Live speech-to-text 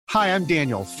Hi, I'm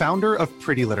Daniel, founder of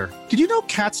Pretty Litter. Did you know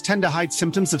cats tend to hide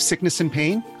symptoms of sickness and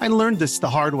pain? I learned this the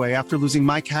hard way after losing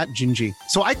my cat, Gingy.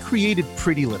 So I created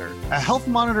Pretty Litter, a health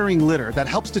monitoring litter that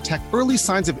helps detect early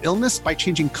signs of illness by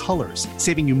changing colors,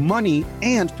 saving you money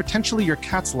and potentially your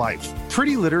cat's life.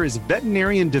 Pretty Litter is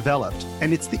veterinarian developed,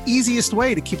 and it's the easiest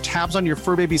way to keep tabs on your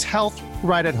fur baby's health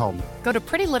right at home. Go to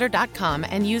prettylitter.com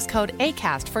and use code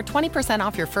ACAST for 20%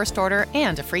 off your first order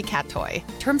and a free cat toy.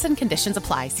 Terms and conditions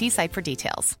apply. See site for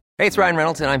details. Hey, it's Ryan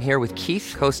Reynolds, and I'm here with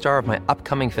Keith, co-star of my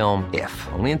upcoming film, If,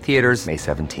 only in theaters May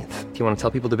 17th. Do you want to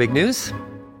tell people the big news?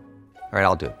 All right,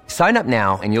 I'll do it. Sign up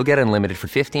now and you'll get unlimited for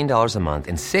 $15 a month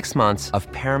and 6 months of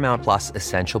Paramount Plus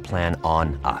Essential Plan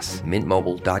on us.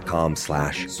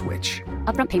 MintMobile.com/switch.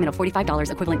 Upfront payment of $45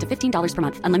 equivalent to $15 per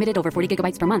month. Unlimited over 40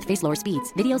 gigabytes per month. Face lower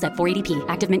speeds. Videos at 480p.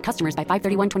 Active Mint customers by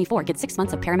 531.24 get 6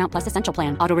 months of Paramount Plus Essential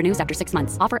Plan. Auto renews after 6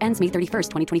 months. Offer ends May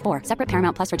 31st, 2024. Separate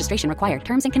Paramount Plus registration required.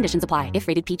 Terms and conditions apply if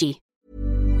rated PG.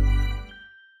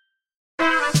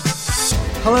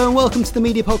 Hello and welcome to the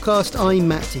Media Podcast. I'm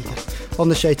Matt Deegan. On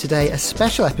the show today, a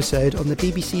special episode on the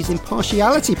BBC's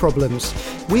impartiality problems.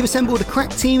 We've assembled a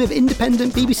crack team of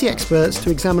independent BBC experts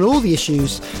to examine all the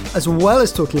issues, as well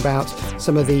as talking about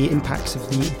some of the impacts of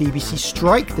the BBC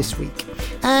strike this week.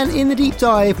 And in the deep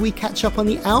dive, we catch up on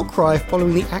the outcry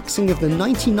following the axing of the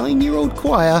 99-year-old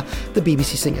choir, the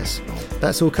BBC Singers.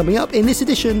 That's all coming up in this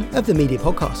edition of the Media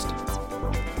Podcast.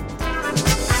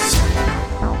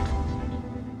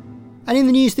 And in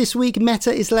the news this week,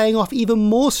 Meta is laying off even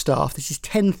more staff. This is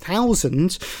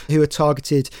 10,000 who are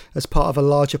targeted as part of a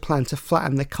larger plan to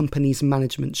flatten the company's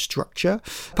management structure.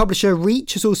 Publisher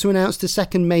Reach has also announced a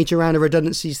second major round of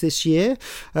redundancies this year.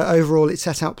 Overall, it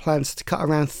set out plans to cut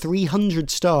around 300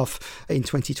 staff in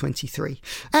 2023.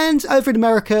 And over in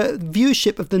America,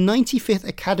 viewership of the 95th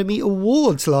Academy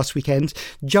Awards last weekend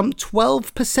jumped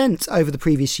 12% over the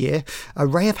previous year, a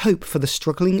ray of hope for the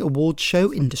struggling award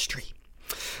show industry.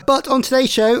 But on today's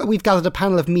show, we've gathered a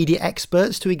panel of media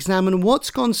experts to examine what's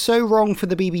gone so wrong for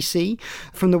the BBC,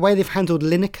 from the way they've handled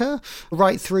Lineker,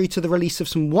 right through to the release of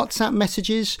some WhatsApp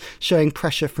messages showing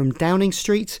pressure from Downing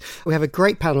Street. We have a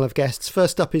great panel of guests.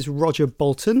 First up is Roger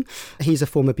Bolton. He's a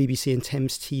former BBC and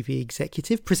Thames TV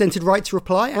executive, presented Right to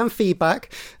Reply and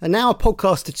Feedback, and now a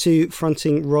podcast or two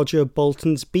fronting Roger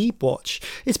Bolton's Beeb Watch.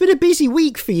 It's been a busy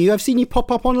week for you. I've seen you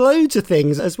pop up on loads of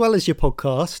things, as well as your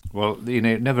podcast. Well,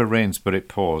 it never rains, but it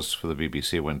pours for the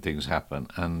BBC when things happen.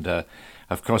 And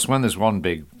of course, when there's one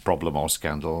big problem or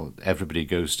scandal, everybody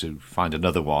goes to find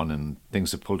another one and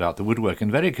things are pulled out the woodwork.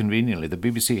 And very conveniently, the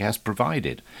BBC has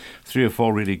provided 3 or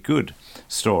 4 really good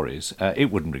stories. It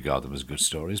wouldn't regard them as good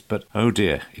stories, but oh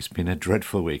dear, it's been a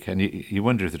dreadful week. And you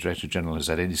wonder if the Director General has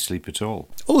had any sleep at all.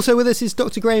 Also with us is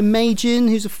Dr. Graham Magin,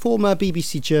 who's a former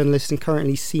BBC journalist and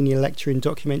currently senior lecturer in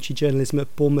documentary journalism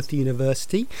at Bournemouth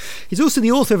University. He's also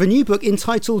the author of a new book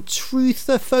entitled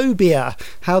Truthophobia: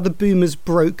 How the Boomers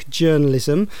Broke Journalism.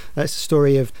 It's a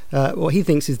story of what he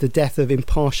thinks is the death of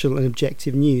impartial and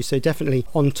objective news, so definitely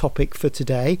on topic for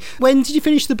today. When did you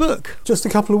finish the book? Just a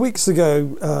couple of weeks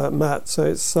ago, Matt, so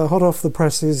it's hot off the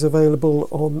presses, available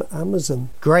on Amazon.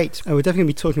 Great, and we're definitely going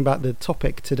to be talking about the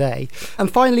topic today.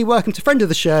 And finally, welcome to friend of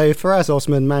the show, Faraz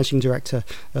Osman, Managing Director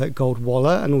at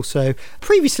Goldwaller, and also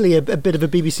previously a bit of a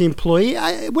BBC employee.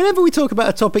 Whenever we talk about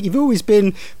a topic, you've always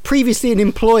been previously an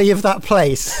employee of that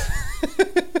place.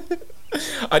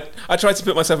 I try to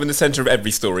put myself in the centre of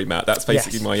every story, Matt. That's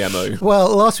basically my MO.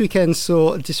 Well, last weekend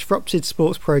saw disrupted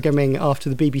sports programming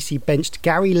after the BBC benched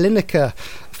Gary Lineker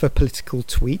for political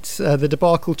tweets. The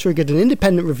debacle triggered an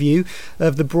independent review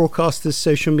of the broadcaster's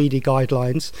social media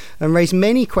guidelines and raised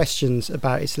many questions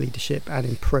about its leadership and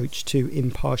approach to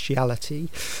impartiality.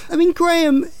 I mean,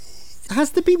 Graham,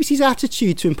 has the BBC's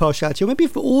attitude to impartiality, or maybe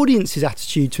if the audience's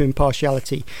attitude to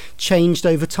impartiality, changed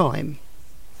over time?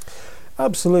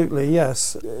 Absolutely,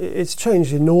 yes. It's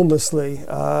changed enormously,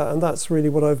 and that's really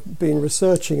what I've been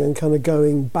researching and kind of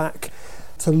going back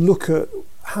to look at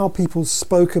how people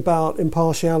spoke about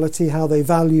impartiality, how they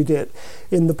valued it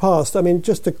in the past. I mean,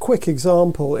 just a quick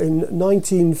example. In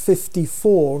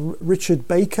 1954, Richard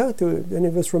Baker, do any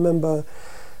of us remember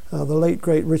the late,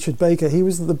 great Richard Baker? He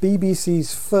was the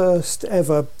BBC's first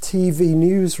ever TV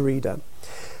newsreader.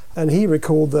 And he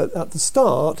recalled that at the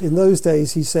start, in those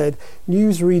days, he said,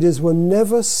 newsreaders were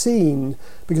never seen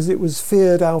because it was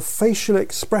feared our facial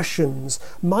expressions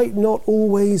might not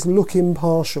always look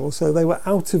impartial. So they were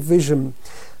out of vision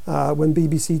when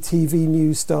BBC TV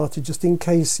News started, just in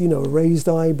case, a raised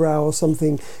eyebrow or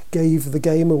something gave the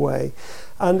game away.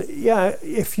 And yeah,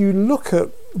 if you look at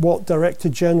what Director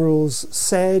Generals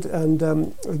said, and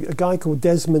a guy called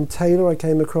Desmond Taylor I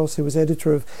came across, who was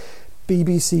editor of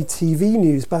BBC TV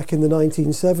news back in the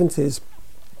 1970s,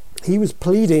 he was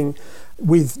pleading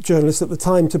with journalists at the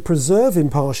time to preserve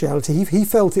impartiality. He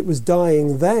felt it was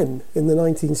dying then in the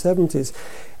 1970s.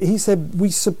 He said,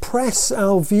 we suppress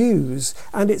our views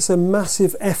and it's a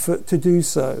massive effort to do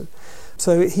so.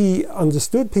 So he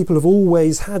understood people have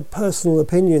always had personal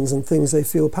opinions and things they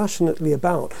feel passionately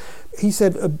about. He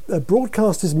said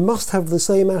broadcasters must have the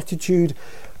same attitude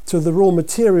to the raw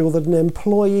material that an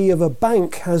employee of a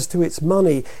bank has to its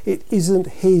money. It isn't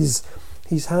his.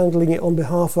 He's handling it on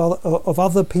behalf of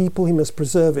other people. He must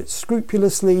preserve it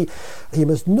scrupulously. He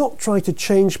must not try to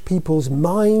change people's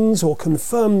minds or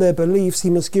confirm their beliefs. He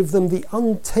must give them the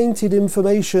untainted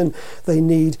information they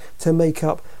need to make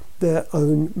up their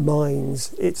own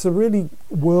minds. It's a really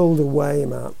world away,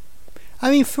 Matt.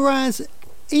 I mean, Faraz,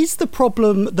 is the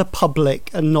problem the public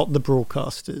and not the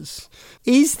broadcasters?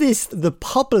 Is this the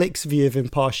public's view of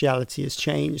impartiality has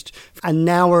changed, and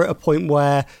now we're at a point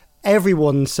where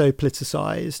everyone's so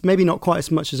politicized, maybe not quite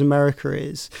as much as America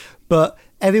is, but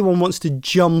everyone wants to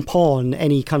jump on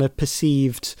any kind of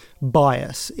perceived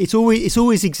bias. It's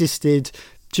always existed.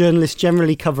 Journalists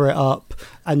generally cover it up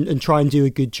and try and do a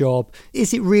good job.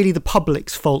 Is it really the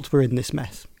public's fault we're in this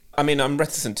mess? I mean, I'm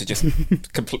reticent to just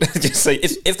just say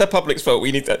it's the public's fault.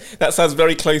 We need that. That sounds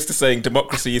very close to saying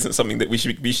democracy isn't something that we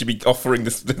should be offering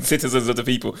the citizens of the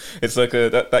people. It's like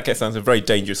that sounds a very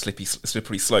dangerous,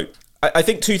 slippery slope. I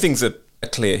think two things are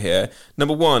clear here.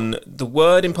 Number one, the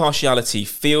word impartiality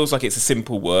feels like it's a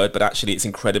simple word, but actually it's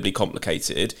incredibly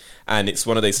complicated. And it's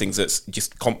one of those things that's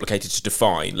just complicated to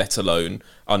define, let alone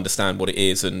understand what it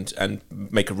is and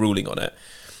make a ruling on it.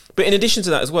 But in addition to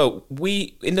that as well,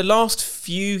 in the last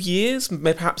few years,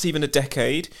 perhaps even a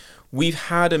decade, we've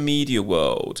had a media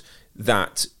world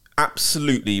that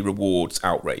absolutely rewards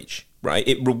outrage. Right?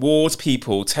 It rewards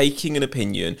people taking an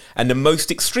opinion, and the most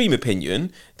extreme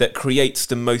opinion that creates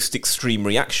the most extreme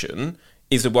reaction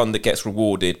is the one that gets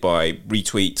rewarded by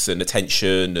retweets and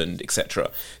attention and etc.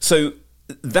 So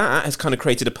that has kind of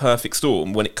created a perfect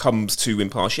storm when it comes to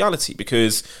impartiality,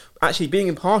 because actually being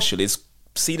impartial is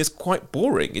seen as quite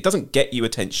boring. It doesn't get you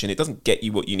attention. It doesn't get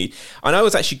you what you need. And I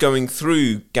was actually going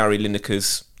through Gary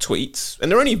Lineker's tweets, and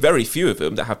there are only very few of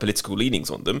them that have political leanings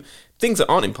on them. Things that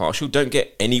aren't impartial don't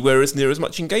get anywhere as near as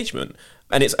much engagement.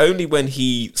 And it's only when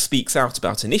he speaks out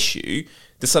about an issue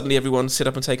that suddenly everyone sit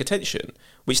up and take attention,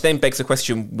 which then begs the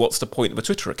question, what's the point of a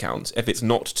Twitter account if it's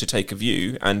not to take a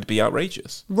view and be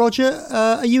outrageous? Roger,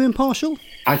 are you impartial?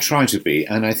 I try to be,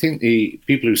 and I think the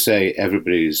people who say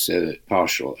everybody's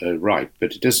partial are right,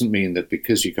 but it doesn't mean that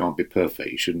because you can't be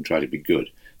perfect, you shouldn't try to be good.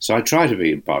 So I try to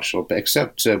be impartial, but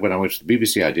except when I went to the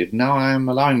BBC I did. Now I am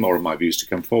allowing more of my views to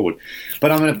come forward.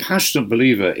 But I'm a passionate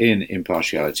believer in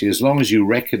impartiality as long as you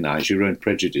recognise your own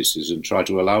prejudices and try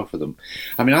to allow for them.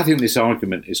 I mean, I think this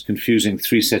argument is confusing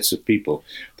three sets of people.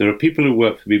 There are people who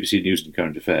work for BBC News and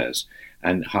Current Affairs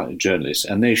and journalists,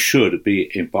 and they should be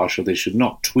impartial. They should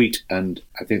not tweet, and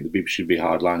I think the BBC should be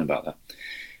hardline about that.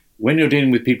 When you're dealing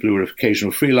with people who are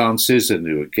occasional freelancers and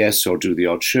who are guests or do the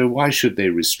odd show, why should they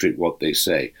restrict what they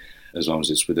say as long as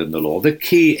it's within the law? The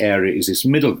key area is this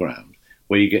middle ground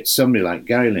where you get somebody like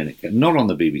Gary Lineker, not on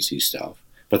the BBC staff,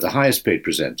 but the highest paid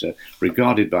presenter,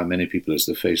 regarded by many people as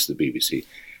the face of the BBC,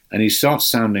 and he starts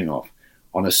sounding off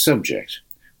on a subject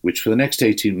which for the next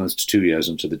 18 months to 2 years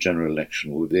until the general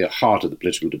election will be the heart of the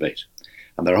political debate.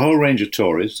 And there are a whole range of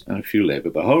Tories and a few Labour,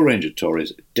 but a whole range of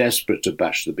Tories desperate to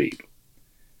bash the Beeb.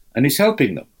 And he's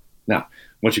helping them. Now,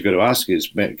 what you've got to ask is,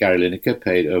 Gary Lineker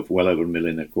paid well over £1.25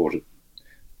 million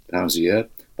a year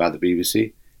by the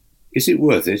BBC. Is it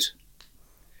worth it?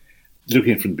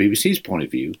 Looking from the BBC's point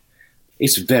of view,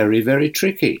 it's very, very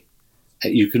tricky.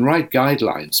 You can write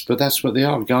guidelines, but that's what they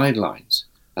are, guidelines.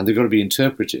 And they've got to be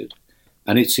interpreted.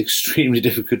 And it's extremely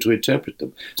difficult to interpret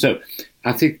them. So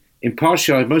I think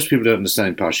impartiality, most people don't understand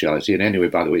impartiality. And anyway,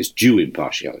 by the way, it's due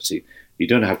impartiality. You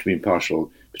don't have to be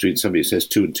impartial between somebody who says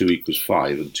 2 and 2 equals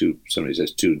 5 and somebody who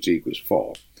says 2 and 2 equals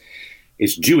 4.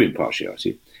 It's due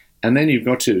impartiality. And then we've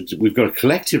got to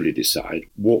collectively decide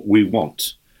what we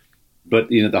want. But,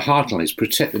 the heartline is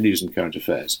protect the news and current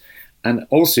affairs. And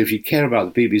also, if you care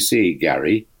about the BBC,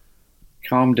 Gary,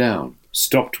 calm down.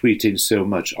 Stop tweeting so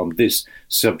much on this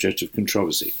subject of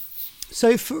controversy.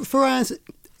 So for us,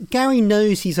 Gary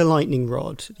knows he's a lightning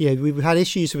rod. We've had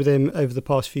issues with him over the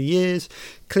past few years.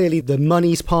 Clearly, the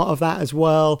money's part of that as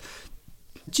well.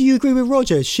 Do you agree with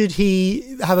Roger? Should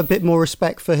he have a bit more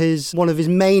respect for one of his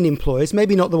main employers?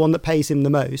 Maybe not the one that pays him the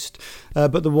most,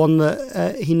 but the one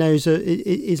that he knows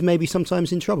is maybe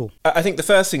sometimes in trouble. I think the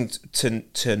first thing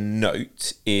to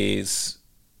note is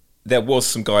there was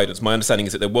some guidance. My understanding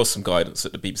is that there was some guidance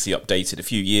that the BBC updated a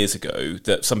few years ago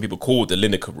that some people called the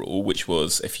Lineker rule, which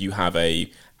was if you have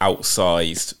a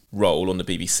outsized role on the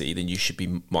BBC, then you should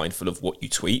be mindful of what you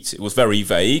tweet. It was very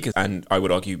vague and I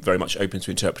would argue very much open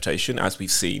to interpretation, as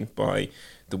we've seen by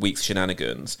the week's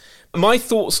shenanigans. My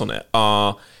thoughts on it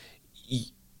are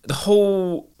the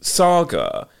whole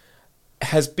saga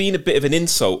has been a bit of an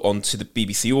insult onto the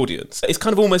BBC audience. It's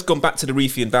kind of almost gone back to the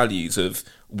Reithian values of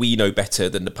we know better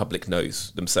than the public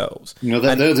knows themselves. No,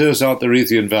 those aren't the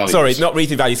Reithian values. Sorry, not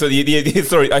Reithian values. So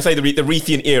sorry, I say the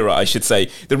Reithian era, I should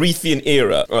say. The Reithian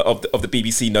era of the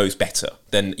BBC knows better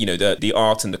than, the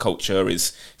art and the culture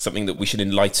is something that we should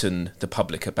enlighten the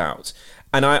public about.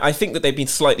 And I think that they've been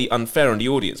slightly unfair on the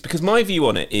audience, because my view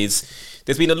on it is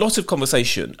there's been a lot of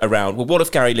conversation around, well, what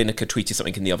if Gary Lineker tweeted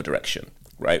something in the other direction,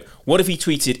 right? What if he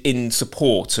tweeted in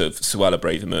support of Suella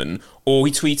Braverman, or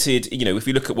he tweeted, if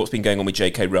you look at what's been going on with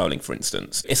J.K. Rowling, for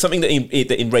instance, it's something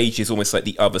that enrages almost like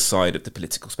the other side of the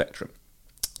political spectrum.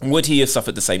 Would he have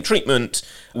suffered the same treatment?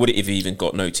 Would it have even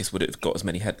got noticed? Would it have got as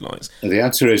many headlines? The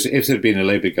answer is, if there had been a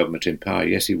Labour government in power,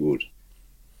 yes, he would.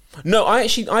 No, I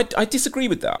disagree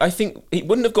with that. I think it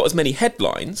wouldn't have got as many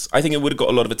headlines. I think it would have got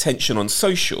a lot of attention on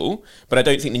social, but I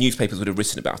don't think the newspapers would have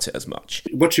written about it as much.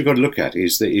 What you've got to look at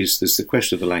is the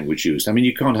question of the language used. I mean,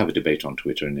 you can't have a debate on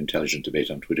Twitter, an intelligent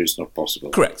debate on Twitter. It's not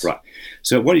possible. Correct. Right.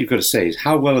 So what you've got to say is,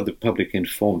 how well are the public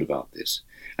informed about this?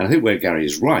 And I think where Gary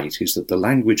is right is that the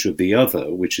language of the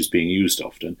other, which is being used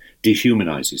often,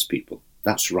 dehumanises people.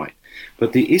 That's right.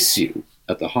 But the issue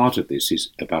at the heart of this is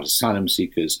about asylum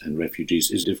seekers and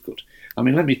refugees is difficult. I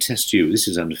mean, let me test you. This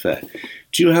is unfair.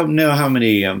 Do you know how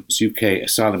many UK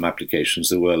asylum applications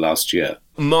there were last year?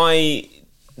 My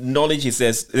knowledge is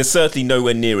there's certainly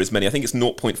nowhere near as many. I think it's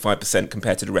 0.5%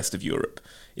 compared to the rest of Europe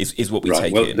is what we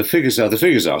take in. The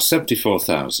figures are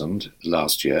 74,000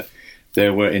 last year.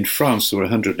 In France, there were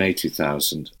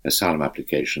 180,000 asylum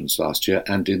applications last year,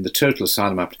 and in the total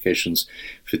asylum applications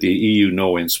for the EU,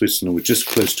 Norway and Switzerland were just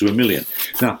close to 1 million.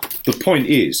 Now, the point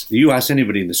is, you ask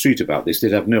anybody in the street about this,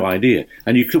 they'd have no idea.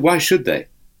 And why should they?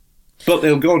 But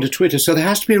they'll go onto Twitter. So there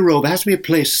has to be a role, there has to be a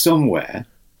place somewhere,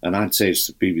 and I'd say it's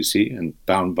the BBC, and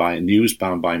bound by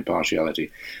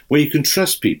impartiality, where you can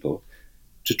trust people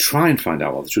to try and find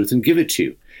out all the truth and give it to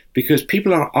you. Because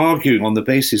people are arguing on the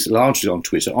basis, largely on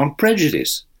Twitter, on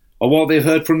prejudice or what they've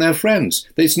heard from their friends.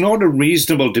 It's not a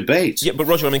reasonable debate. Yeah, but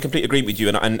Roger, I'm in complete agreement with you,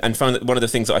 and found that one of the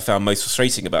things that I found most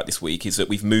frustrating about this week is that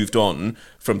we've moved on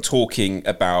from talking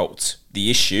about the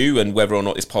issue and whether or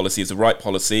not this policy is the right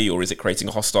policy, or is it creating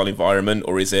a hostile environment,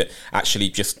 or is it actually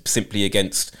just simply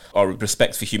against our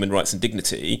respect for human rights and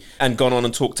dignity, and gone on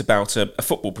and talked about a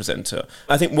football presenter.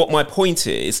 I think what my point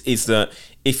is that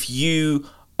if you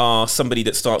are somebody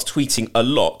that starts tweeting a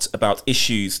lot about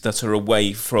issues that are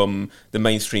away from the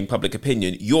mainstream public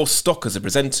opinion, your stock as a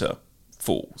presenter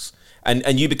falls.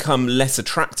 And you become less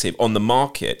attractive on the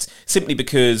market simply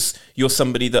because you're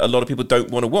somebody that a lot of people don't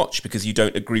want to watch because you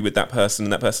don't agree with that person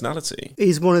and that personality.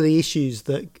 Is one of the issues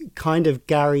that kind of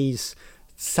Gary's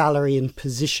salary and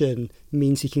position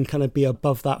means he can kind of be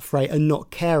above that fray and not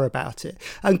care about it.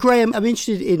 And Graham, I'm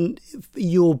interested in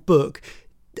your book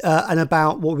and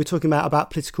about what we're talking about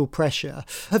political pressure.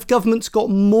 Have governments got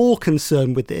more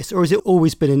concerned with this, or has it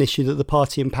always been an issue that the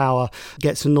party in power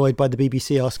gets annoyed by the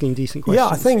BBC asking decent questions? Yeah,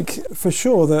 I think for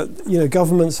sure that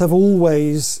governments have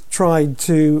always tried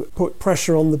to put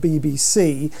pressure on the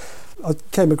BBC. I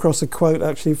came across a quote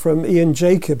actually from Ian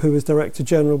Jacob, who was Director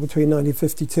General between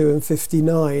 1952 and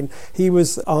 59. He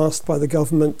was asked by the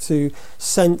government to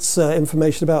censor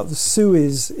information about the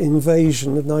Suez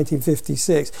invasion of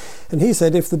 1956. And he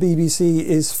said if the BBC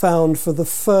is found for the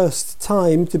first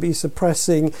time to be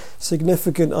suppressing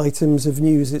significant items of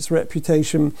news, its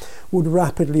reputation would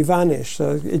rapidly vanish.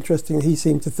 So interesting, he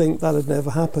seemed to think that had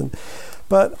never happened.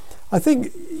 But I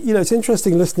think, it's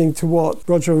interesting listening to what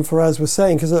Roger and Faraz were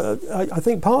saying, because I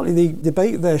think partly the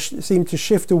debate there seemed to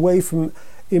shift away from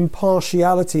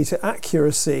impartiality to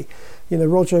accuracy.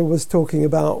 Roger was talking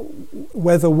about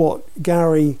whether what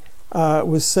Gary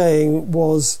was saying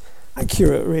was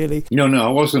accurate, really. No, I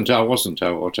wasn't.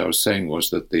 What I was saying was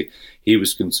that he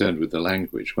was concerned with the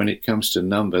language. When it comes to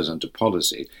numbers and to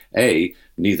policy,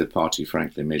 neither party,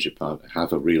 frankly, major party,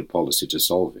 have a real policy to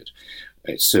solve it.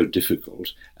 It's so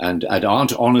difficult and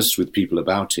aren't honest with people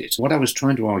about it. What I was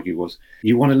trying to argue was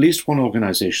you want at least one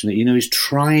organisation that is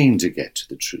trying to get to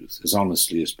the truth as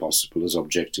honestly as possible, as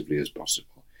objectively as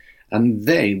possible. And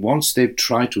once they've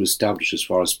tried to establish as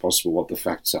far as possible what the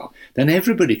facts are, then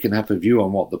everybody can have a view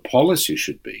on what the policy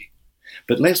should be.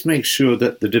 But let's make sure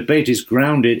that the debate is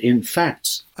grounded in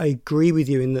facts. I agree with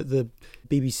you in that the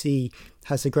BBC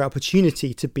has a great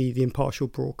opportunity to be the impartial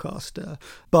broadcaster.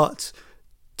 But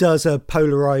does a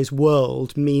polarised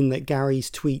world mean that Gary's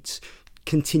tweets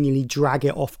continually drag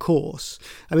it off course?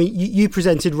 I mean, you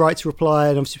presented right to reply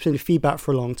and obviously presented feedback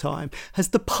for a long time. Has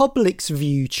the public's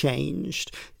view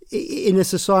changed? In a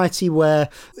society where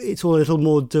it's all a little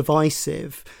more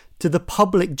divisive, do the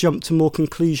public jump to more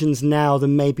conclusions now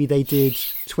than maybe they did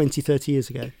 20, 30 years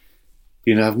ago?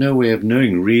 You know, I've no way of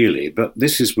knowing really, but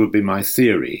would be my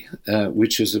theory,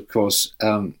 which is, of course,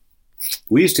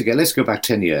 we used to get, let's go back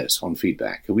 10 years on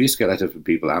feedback. We used to get letters from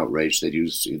people outraged. They'd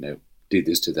use, did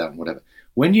this, did that, and whatever.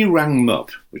 When you rang them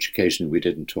up, which occasionally we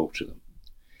didn't talk to them,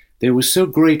 they were so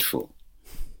grateful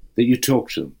that you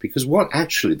talked to them, because what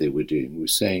actually they were doing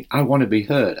was saying, I want to be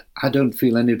heard. I don't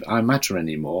feel I matter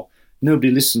anymore. Nobody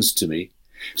listens to me.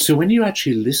 So when you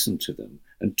actually listen to them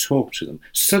and talk to them,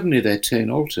 suddenly their tone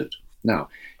altered. Now,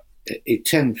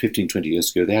 10, 15, 20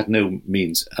 years ago, they had no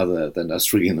means other than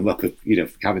us ringing them up,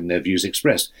 having their views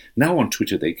expressed. Now on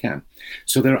Twitter they can.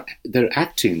 So they're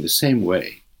acting the same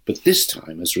way, but this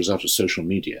time, as a result of social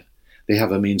media, they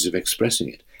have a means of expressing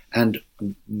it. And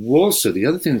also, the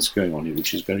other thing that's going on here,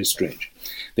 which is very strange,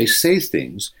 they say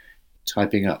things,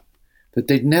 typing up, that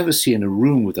they'd never see in a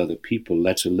room with other people,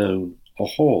 let alone a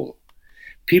hall.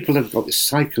 People have got this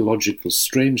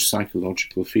strange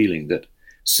psychological feeling that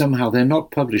somehow they're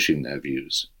not publishing their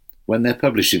views when they're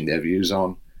publishing their views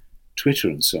on Twitter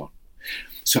and so on.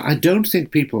 So I don't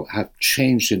think people have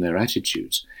changed in their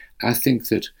attitudes. I think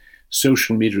that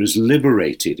social media has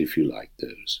liberated, if you like,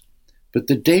 those. But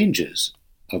the dangers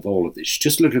of all of this,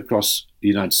 just look across the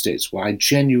United States, where I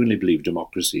genuinely believe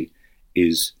democracy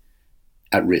is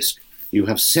at risk. You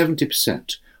have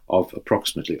 70%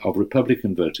 approximately of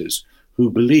Republican voters who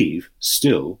believe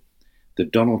still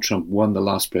that Donald Trump won the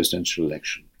last presidential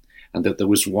election and that there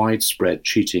was widespread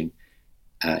cheating,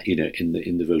 in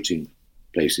the voting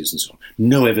places and so on.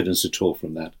 No evidence at all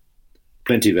from that.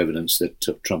 Plenty of evidence that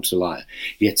Trump's a liar.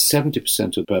 Yet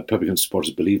 70% of Republican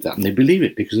supporters believe that, and they believe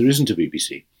it because there isn't a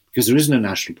BBC, because there isn't a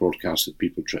national broadcaster that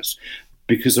people trust,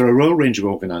 because there are a whole range of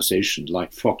organisations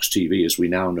like Fox TV, as we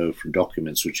now know from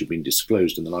documents which have been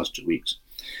disclosed in the last 2 weeks,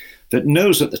 that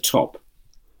knows at the top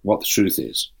what the truth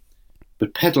is,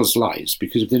 but peddles lies,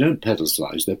 because if they don't peddle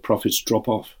lies, their profits drop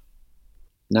off.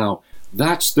 Now,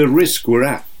 that's the risk we're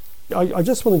at. I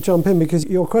just want to jump in because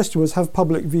your question was, have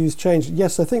public views changed?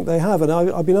 Yes, I think they have. And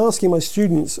I've been asking my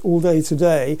students all day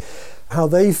today how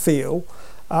they feel.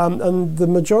 And the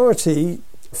majority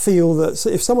feel that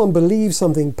if someone believes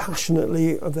something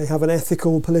passionately, or they have an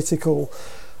ethical, political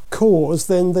cause,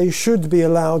 then they should be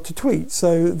allowed to tweet.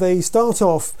 So they start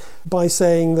off by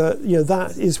saying that,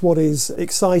 that is what is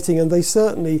exciting, and they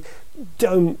certainly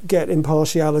don't get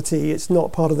impartiality. It's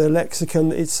not part of their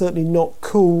lexicon. It's certainly not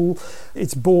cool.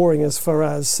 It's boring, as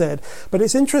Faraz said. But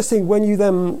it's interesting when you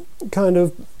then kind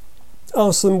of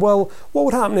ask them, well, what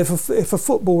would happen if a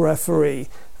football referee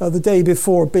the day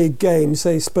before a big game,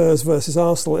 say Spurs versus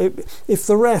Arsenal, if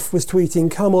the ref was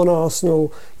tweeting, come on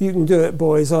Arsenal, you can do it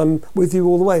boys, I'm with you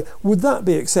all the way, would that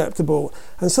be acceptable?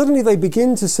 And suddenly they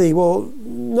begin to see, well,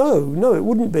 no, it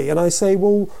wouldn't be. And I say,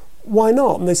 well, why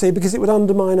not? And they say, because it would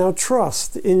undermine our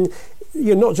trust in,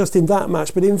 not just in that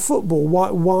match, but in football.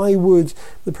 Why would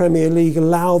the Premier League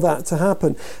allow that to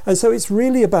happen? And so it's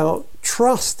really about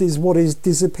trust is what is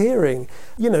disappearing.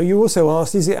 You also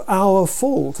asked, is it our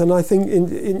fault? And I think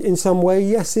in some way,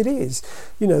 yes, it is.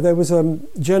 There was a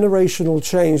generational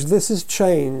change. This has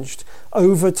changed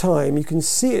over time. You can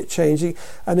see it changing,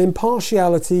 and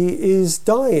impartiality is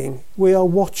dying. We are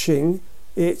watching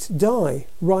it die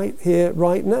right here,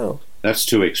 right now. That's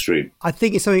too extreme. I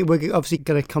think it's something we're obviously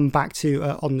going to come back to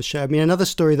on the show. I mean, another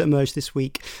story that emerged this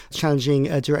week challenging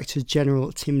Director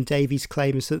General Tim Davies'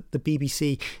 claims that the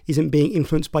BBC isn't being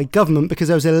influenced by government, because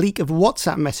there was a leak of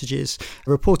WhatsApp messages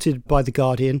reported by The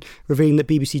Guardian revealing that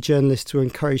BBC journalists were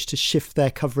encouraged to shift their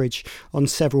coverage on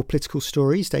several political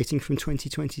stories dating from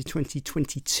 2020 to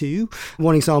 2022.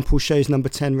 One example shows Number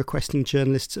 10 requesting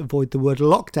journalists avoid the word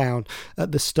lockdown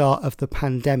at the start of the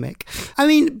pandemic. I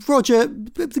mean, Roger,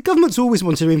 the government always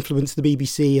wanted to influence the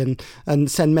BBC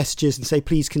and send messages and say,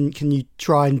 please, can you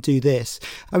try and do this?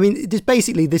 I mean,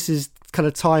 this is kind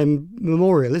of time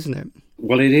memorial, isn't it?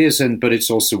 Well, it is, but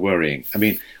it's also worrying. I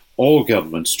mean, all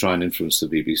governments try and influence the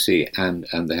BBC,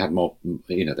 and they had more,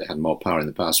 they had more power in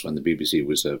the past when the BBC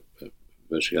was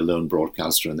virtually a lone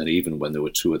broadcaster, and then even when there were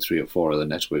 2 or 3 or 4 other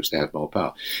networks, they had more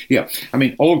power. Yeah, I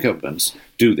mean, all governments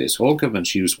do this. All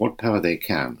governments use what power they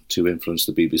can to influence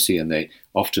the BBC, and they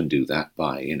often do that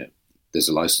by, there's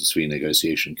a licence fee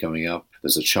negotiation coming up.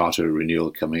 there's a charter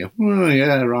renewal coming up. Oh,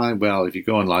 yeah, right, well, if you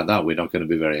go on like that, we're not going to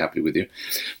be very happy with you.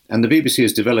 And the BBC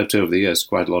has developed over the years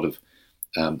quite a lot of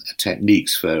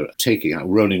techniques for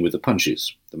rolling with the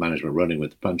punches, the management rolling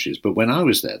with the punches. But when I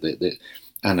was there,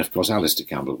 and of course Alistair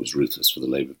Campbell was ruthless for the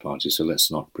Labour Party, so let's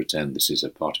not pretend this is a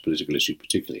party political issue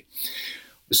particularly.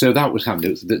 So that was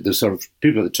happening. The sort of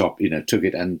people at the top, took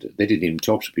it, and they didn't even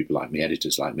talk to people like me,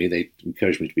 editors like me. They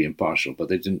encouraged me to be impartial, but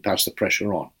they didn't pass the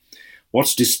pressure on.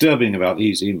 What's disturbing about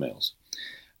these emails,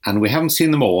 and we haven't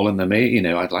seen them all, and they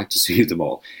may, I'd like to see them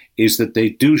all, is that they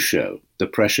do show the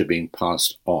pressure being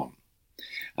passed on.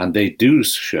 And they do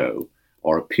show,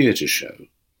 or appear to show,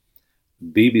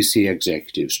 BBC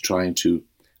executives trying to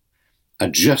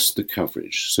adjust the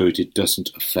coverage so that it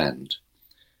doesn't offend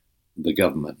the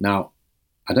government. Now,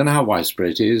 I don't know how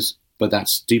widespread it is, but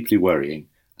that's deeply worrying.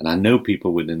 And I know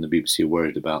people within the BBC are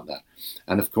worried about that.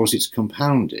 And of course, it's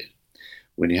compounded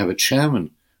when you have a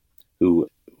chairman who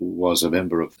was a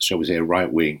member of, shall we say, a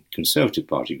right-wing Conservative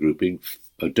Party grouping,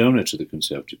 a donor to the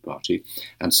Conservative Party,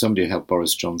 and somebody who helped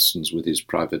Boris Johnson with his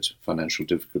private financial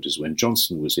difficulties when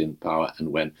Johnson was in power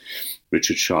and when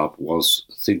Richard Sharp was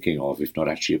thinking of, if not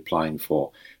actually applying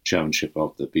for chairmanship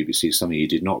of the BBC, something he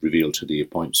did not reveal to the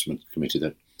appointment committee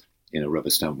that, rubber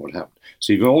stamp what happened.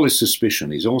 So you've got all this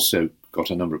suspicion. He's also got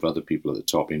a number of other people at the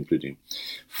top, including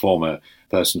former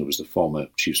person who was the former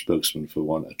chief spokesman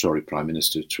for a Tory Prime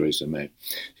Minister, Theresa May.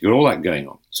 You've got all that going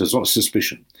on. So there's a lot of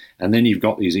suspicion. And then you've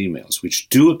got these emails, which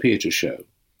do appear to show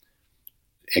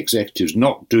executives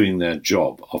not doing their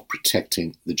job of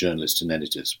protecting the journalists and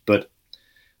editors. But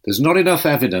there's not enough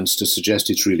evidence to suggest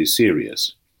it's really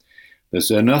serious.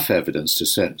 There's enough evidence to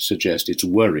suggest it's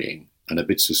worrying and a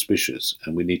bit suspicious,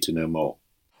 and we need to know more.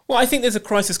 Well, I think there's a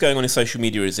crisis going on in social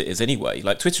media as it is anyway.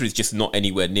 Like, Twitter is just not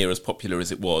anywhere near as popular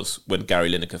as it was when Gary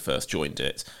Lineker first joined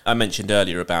it. I mentioned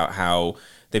earlier about how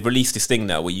they've released this thing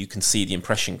now where you can see the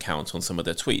impression count on some of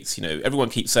their tweets. Everyone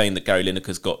keeps saying that Gary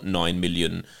Lineker's got 9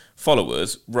 million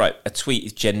followers. Right, a tweet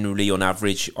is generally, on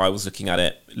average, I was looking at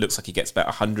it, looks like he gets about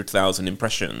 100,000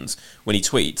 impressions when he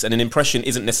tweets. And an impression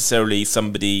isn't necessarily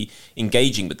somebody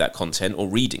engaging with that content or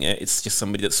reading it. It's just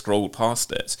somebody that scrolled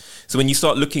past it. So when you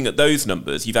start looking at those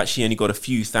numbers, you've actually only got a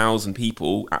few thousand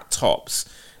people at tops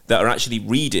that are actually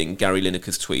reading Gary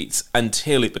Lineker's tweets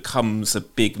until it becomes a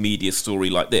big media story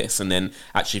like this. And then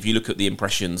actually, if you look at the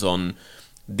impressions on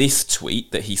this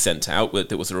tweet that he sent out,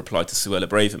 that was a reply to Suella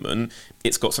Braverman,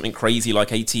 it's got something crazy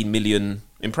like 18 million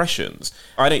impressions.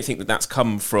 I don't think that that's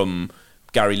come from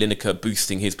Gary Lineker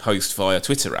boosting his post via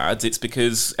Twitter ads. It's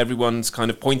because everyone's kind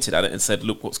of pointed at it and said,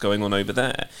 look what's going on over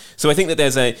there. So I think that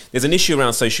there's an issue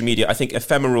around social media. I think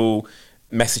ephemeral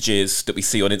messages that we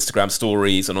see on Instagram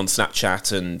stories and on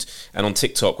Snapchat and on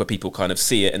TikTok, where people kind of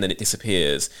see it and then it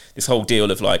disappears. This whole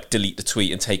deal of like delete the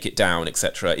tweet and take it down,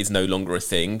 etc., is no longer a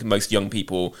thing. Most young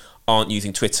people aren't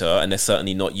using Twitter, and they're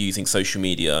certainly not using social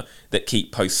media that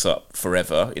keep posts up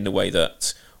forever in the way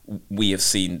that we have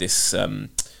seen this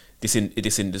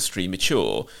industry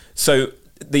mature. So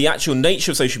the actual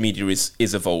nature of social media is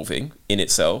evolving in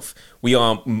itself. We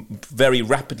are very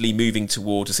rapidly moving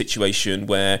toward a situation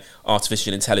where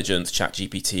artificial intelligence,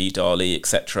 ChatGPT, DALL-E,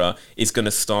 etc., is going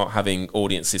to start having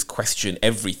audiences question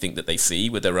everything that they see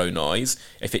with their own eyes,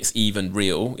 if it's even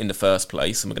real in the first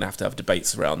place, and we're going to have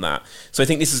debates around that. So I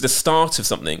think this is the start of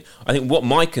something. I think what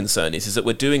my concern is that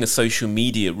we're doing a social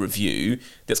media review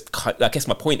that's, I guess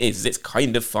my point is it's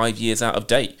kind of 5 years out of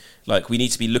date. Like, we need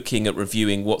to be looking at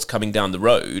reviewing what's coming down the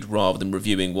road rather than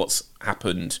reviewing what's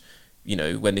happened,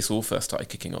 when this all first started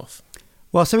kicking off.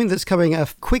 Well, something that's coming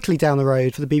quickly down the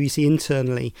road for the BBC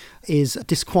internally is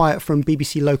disquiet from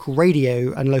BBC local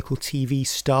radio and local TV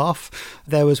staff.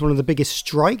 There was one of the biggest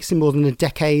strikes in more than a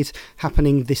decade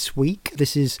happening this week.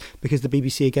 This is because the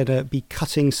BBC are going to be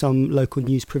cutting some local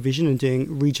news provision and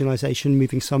doing regionalisation,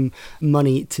 moving some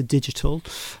money to digital.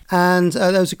 And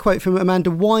there was a quote from Amanda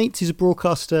White, who's a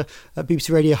broadcaster at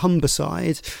BBC Radio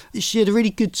Humberside. She had a really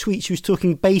good tweet. She was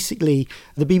talking basically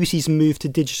the BBC's move to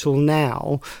digital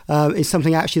now is something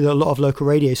actually that a lot of local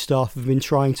radio staff have been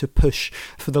trying to push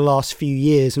for the last few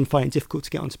years and find it difficult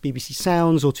to get onto BBC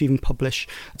Sounds or to even publish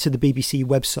to the BBC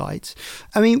website.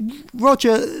 I mean,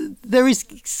 Roger, there is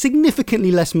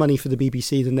significantly less money for the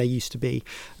BBC than there used to be.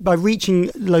 By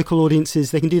reaching local audiences,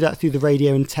 they can do that through the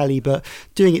radio and telly, but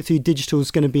doing it through digital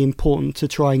is going to be important to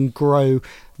try and grow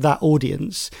that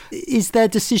audience. Is their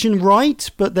decision right,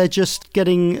 but they're just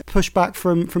getting pushback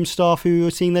from staff who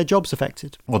are seeing their jobs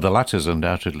affected? Well, the latter is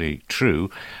undoubtedly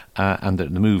true, and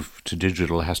that the move to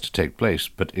digital has to take place,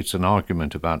 but it's an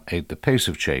argument about the pace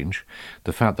of change,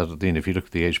 the fact that if you look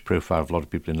at the age profile of a lot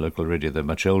of people in local radio, they're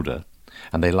much older.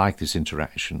 And they like this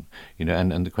interaction,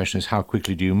 and the question is, how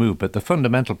quickly do you move? But the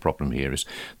fundamental problem here is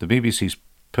the BBC's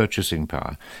purchasing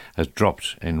power has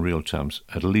dropped in real terms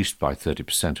at least by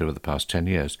 30% over the past 10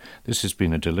 years. This has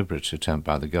been a deliberate attempt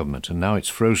by the government, and now it's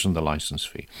frozen the licence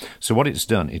fee. So what it's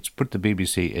done, it's put the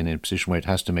BBC in a position where it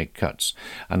has to make cuts.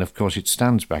 And of course it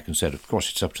stands back and said, of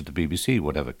course it's up to the BBC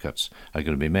whatever cuts are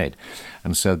going to be made.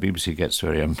 And so the BBC gets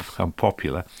very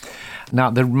unpopular.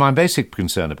 Now, my basic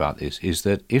concern about this is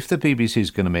that if the BBC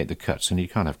is going to make the cuts, and you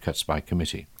can't have cuts by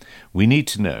committee, we need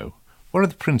to know what are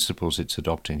the principles it's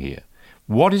adopting here.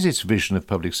 What is its vision of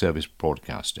public service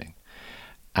broadcasting?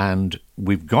 And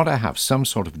we've got to have some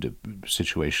sort of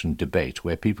debate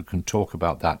where people can talk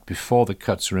about that before the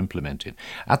cuts are implemented.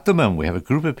 At the moment, we have a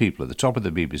group of people at the top of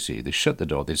the BBC. They shut the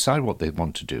door, they decide what they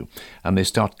want to do, and they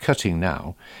start cutting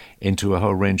now into a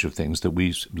whole range of things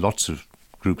that lots of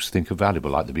groups think are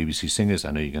valuable, like the BBC Singers.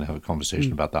 I know you're going to have a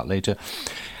conversation about that later,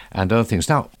 and other things.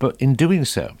 Now, but in doing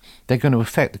so, they're going to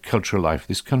affect the cultural life of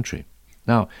this country.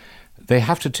 Now, they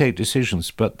have to take decisions,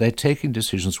 but they're taking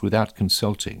decisions without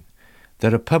consulting.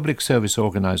 They're a public service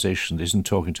organisation that isn't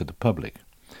talking to the public.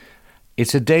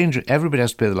 It's a danger. Everybody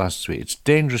has to pay the license fee. It's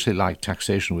dangerously like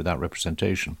taxation without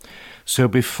representation. So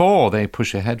before they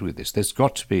push ahead with this, there's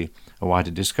got to be a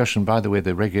wider discussion. By the way,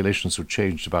 the regulations were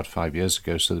changed about 5 years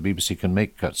ago, so the BBC can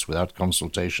make cuts without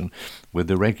consultation with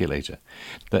the regulator.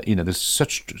 But there's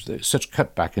such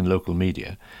cutback in local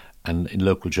media and in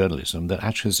local journalism that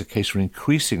actually there's a case for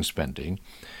increasing spending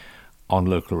on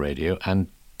local radio and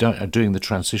doing the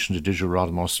transition to digital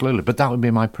rather more slowly. But that would be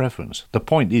my preference. The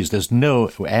point is there's no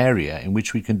area in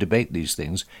which we can debate these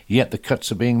things, yet the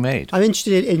cuts are being made. I'm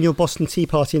interested in your Boston Tea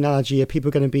Party analogy. Are people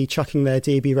going to be chucking their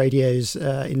DAB radios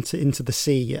into the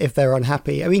sea if they're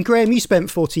unhappy? I mean, Graham, you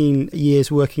spent 14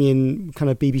 years working in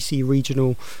kind of BBC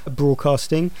regional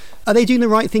broadcasting. Are they doing the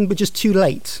right thing but just too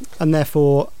late, and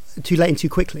therefore too late and too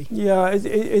quickly? Yeah,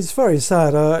 it's very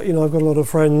sad. I've got a lot of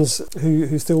friends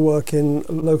who still work in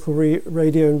local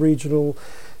radio and regional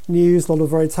news, a lot of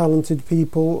very talented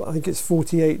people. I think it's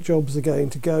 48 jobs are going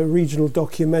to go. Regional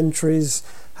documentaries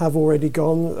have already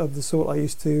gone, of the sort I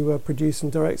used to produce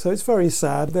and direct. So it's very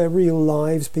sad. They're real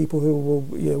lives, people who will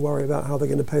worry about how they're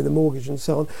going to pay the mortgage and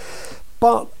so on.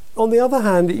 But on the other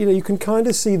hand, you can kind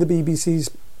of see the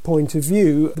BBC's point of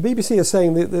view. The BBC are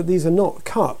saying that these are not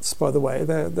cuts, by the way.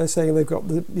 They're saying they've got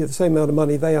the same amount of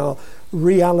money. They are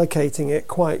reallocating it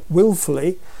quite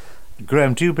willfully.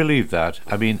 Graham, do you believe that?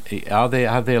 I mean, have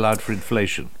they allowed for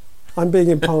inflation? I'm being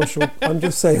impartial. I'm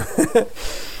just saying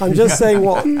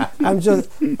what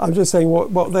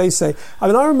they say. I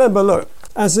mean, I remember, look,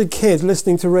 as a kid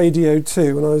listening to Radio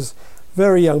 2 when I was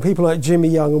very young, people like Jimmy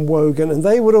Young and Wogan, and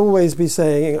they would always be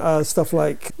saying stuff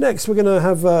like, next we're going to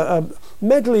have a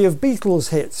medley of Beatles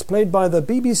hits played by the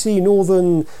BBC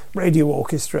Northern Radio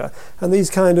Orchestra, and these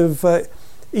kind of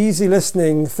easy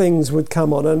listening things would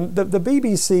come on, and the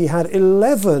BBC had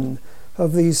 11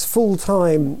 of these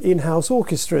full-time in-house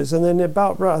orchestras, and then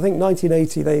about, I think,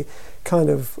 1980 they kind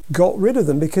of got rid of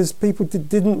them because people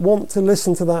didn't want to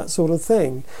listen to that sort of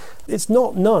thing. It's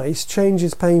not nice, change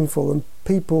is painful, and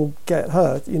people get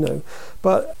hurt,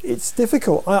 but it's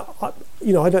difficult. I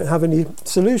don't have any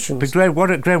solutions. But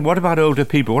Graham, what about older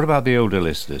people? What about the older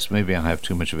listeners? Maybe I have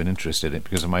too much of an interest in it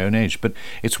because of my own age, but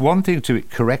it's one thing to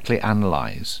correctly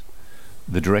analyse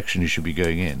the direction you should be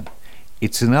going in.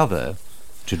 It's another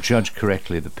to judge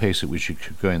correctly the pace at which you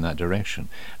should go in that direction.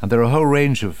 And there are a whole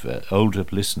range of older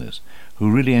listeners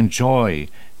who really enjoy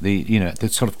the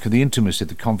intimacy,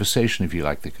 the conversation, if you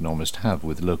like, they can almost have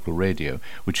with local radio,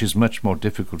 which is much more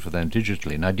difficult for them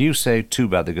digitally. Now, do you say, too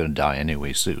bad they're going to die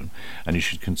anyway soon, and you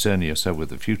should concern yourself with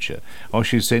the future? Or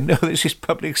should you say, no, this is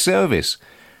public service.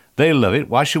 They love it.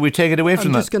 Why should we take it away from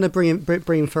them? I'm just going to bring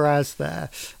in Faraz there.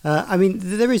 I mean,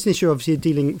 there is an issue, obviously,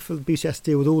 dealing for the BBC has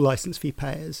to deal with all licence fee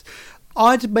payers.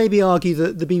 I'd maybe argue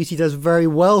that the BBC does very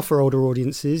well for older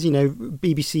audiences.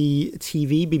 BBC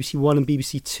TV, BBC One and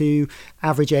BBC Two,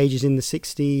 average age is in the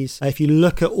 60s. If you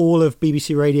look at all of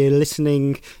BBC Radio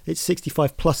listening, it's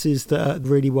 65 pluses that are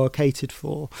really well catered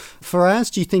for.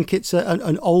 Faraz, do you think it's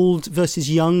an old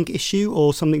versus young issue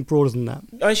or something broader than that?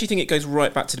 I actually think it goes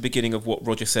right back to the beginning of what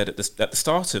Roger said at the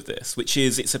start of this, which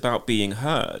is it's about being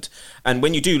heard. And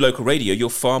when you do local radio, you're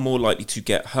far more likely to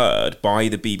get heard by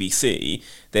the BBC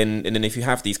and then if you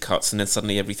have these cuts and then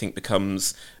suddenly everything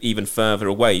becomes even further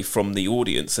away from the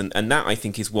audience. And that, I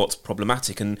think, is what's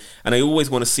problematic. And I always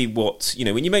want to see what,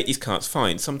 when you make these cuts,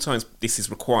 fine, sometimes this is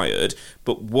required,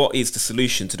 but what is the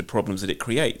solution to the problems that it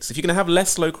creates? If you're going to have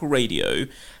less local radio,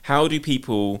 how do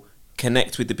people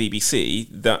connect with the BBC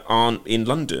that aren't in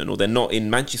London, or they're not in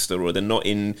Manchester, or they're not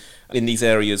in these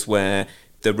areas where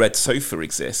the red sofa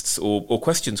exists or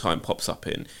Question Time pops up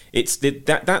in.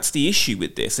 That's the issue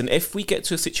with this. And if we get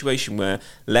to a situation where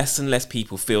less and less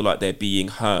people feel like they're being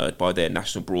heard by their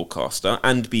national broadcaster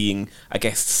and being, I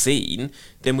guess, seen,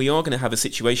 then we are going to have a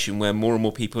situation where more and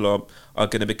more people are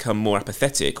going to become more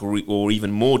apathetic or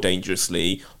even more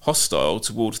dangerously hostile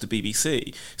towards the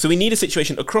BBC. So we need a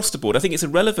situation across the board. I think it's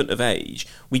irrelevant of age.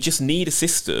 We just need a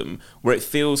system where it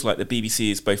feels like the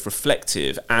BBC is both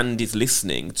reflective and is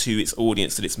listening to its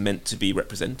audience that it's meant to be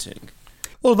representing.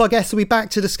 All of our guests will be back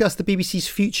to discuss the BBC's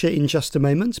future in just a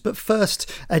moment, but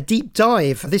first, a deep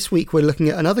dive. This week we're looking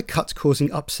at another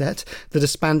cut-causing upset, the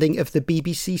disbanding of the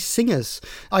BBC Singers.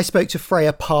 I spoke to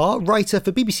Freya Parr, writer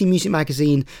for BBC Music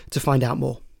Magazine, to find out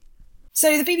more.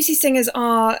 So the BBC Singers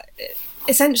are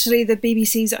essentially the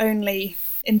BBC's only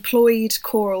employed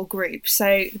choral group. So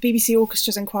the BBC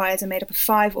orchestras and choirs are made up of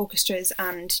 5 orchestras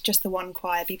and just the one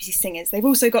choir, BBC Singers. They've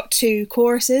also got 2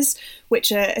 choruses,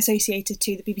 which are associated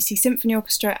to the BBC Symphony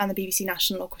Orchestra and the BBC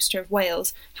National Orchestra of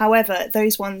Wales. However,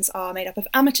 those ones are made up of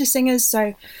amateur singers,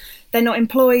 so they're not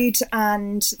employed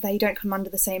and they don't come under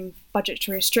the same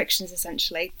budgetary restrictions,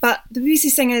 essentially. But the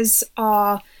BBC Singers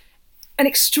are an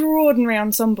extraordinary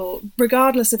ensemble,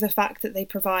 regardless of the fact that they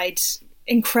provide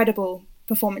incredible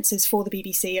performances for the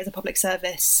BBC as a public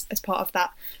service as part of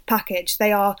that package.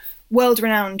 They are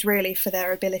world-renowned, really, for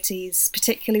their abilities,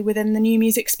 particularly within the new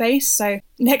music space. So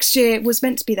next year was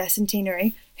meant to be their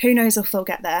centenary. Who knows if they'll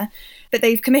get there. But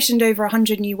they've commissioned over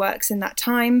 100 new works in that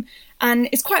time. And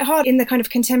it's quite hard in the kind of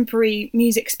contemporary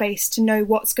music space to know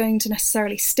what's going to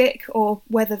necessarily stick or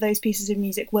whether those pieces of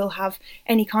music will have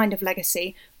any kind of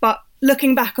legacy. But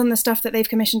looking back on the stuff that they've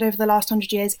commissioned over the last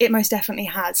 100 years, it most definitely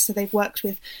has. So they've worked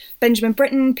with Benjamin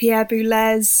Britten, Pierre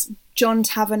Boulez, John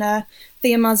Taverner,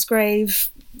 Thea Musgrave,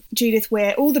 Judith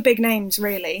Weir, all the big names,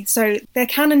 really. So their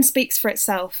canon speaks for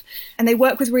itself, and they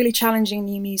work with really challenging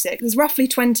new music. There's roughly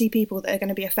 20 people that are going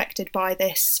to be affected by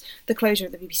the closure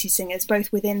of the BBC Singers, both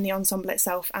within the ensemble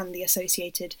itself and the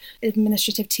associated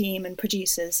administrative team and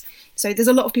producers. So there's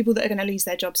a lot of people that are going to lose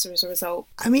their jobs as a result.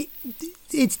 I mean,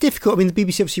 it's difficult. I mean, the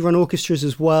BBC obviously run orchestras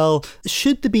as well.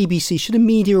 Should a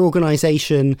media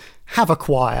organisation have a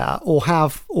choir or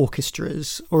have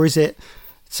orchestras, or is it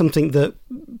something that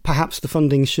perhaps the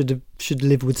funding should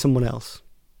live with someone else?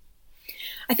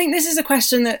 I think this is a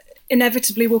question that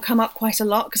inevitably will come up quite a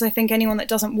lot, because I think anyone that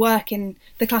doesn't work in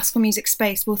the classical music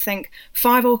space will think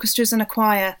 5 orchestras and a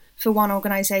choir for one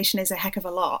organisation is a heck of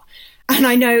a lot. And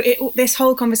I know this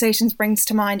whole conversation brings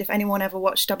to mind, if anyone ever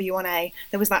watched W1A,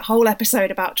 there was that whole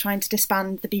episode about trying to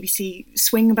disband the BBC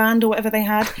swing band or whatever they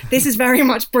had. This is very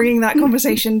much bringing that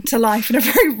conversation to life in a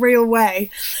very real way.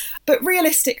 But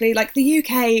realistically, like, the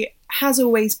UK has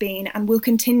always been and will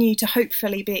continue to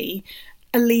hopefully be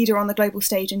a leader on the global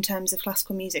stage in terms of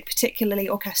classical music, particularly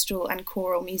orchestral and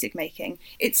choral music making.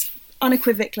 It's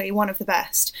unequivocally one of the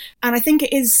best. And I think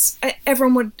it is,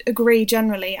 everyone would agree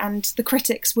generally, and the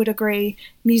critics would agree,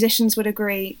 musicians would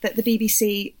agree, that the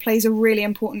BBC plays a really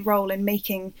important role in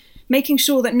making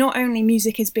sure that not only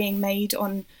music is being made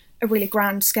on a really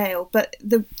grand scale, but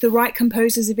the right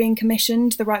composers are being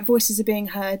commissioned, the right voices are being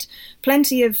heard.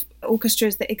 Plenty of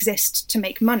orchestras that exist to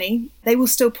make money, they will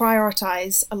still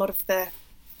prioritise a lot of the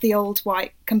old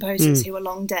white composers who are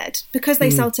long dead because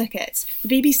they sell tickets. The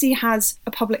BBC has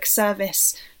a public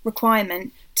service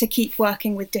requirement to keep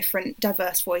working with different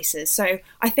diverse voices. So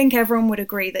I think everyone would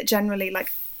agree that generally,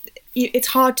 like, it's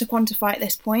hard to quantify at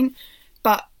this point,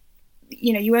 but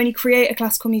you only create a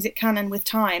classical music canon with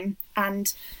time.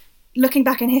 And looking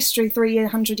back in history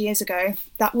 300 years ago,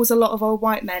 that was a lot of old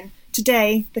white men.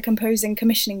 Today, the composing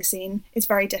commissioning scene is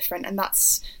very different, and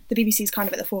that's the BBC's kind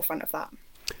of at the forefront of that.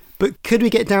 But could we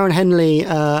get Darren Henley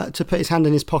to put his hand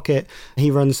in his pocket?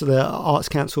 He runs the Arts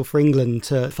Council for England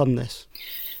to fund this.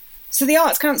 So the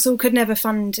Arts Council could never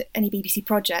fund any BBC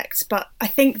project, but I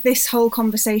think this whole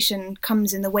conversation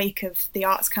comes in the wake of the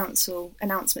Arts Council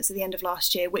announcements at the end of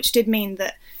last year, which did mean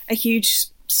that a huge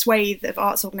swathe of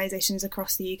arts organisations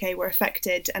across the UK were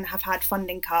affected and have had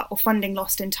funding cut or funding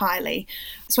lost entirely.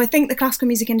 So I think the classical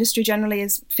music industry generally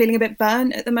is feeling a bit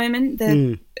burnt at the moment.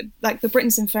 Like the Britten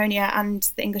Sinfonia and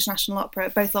the English National Opera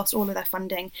both lost all of their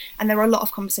funding, and there are a lot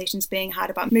of conversations being had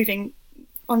about moving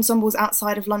ensembles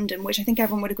outside of London, which I think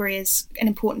everyone would agree is an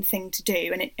important thing to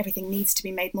do, and everything needs to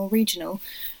be made more regional.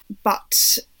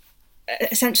 But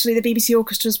essentially the BBC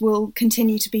orchestras will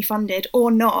continue to be funded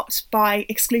or not by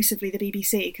exclusively the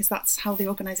BBC, because that's how the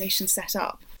organisation's set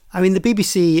up. I mean, the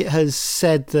BBC has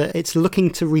said that it's looking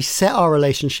to reset our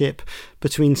relationship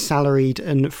between salaried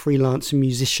and freelance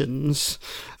musicians,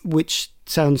 which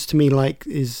sounds to me like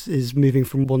is moving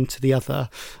from one to the other.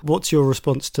 What's your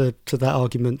response to that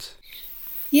argument?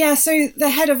 Yeah, so the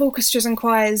head of orchestras and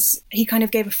choirs, he kind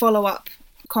of gave a follow-up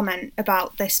comment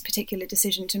about this particular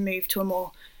decision to move to a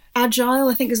more agile,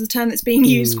 I think is the term that's being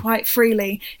used quite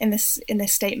freely in this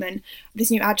statement, this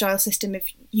new agile system of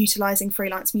utilising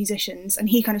freelance musicians. And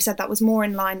he kind of said that was more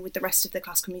in line with the rest of the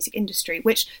classical music industry,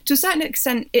 which to a certain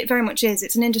extent it very much is.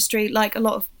 It's an industry like a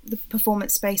lot of the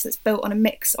performance space that's built on a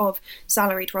mix of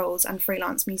salaried roles and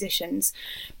freelance musicians.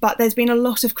 But there's been a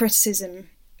lot of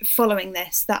criticism following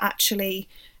this that actually,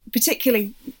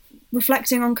 particularly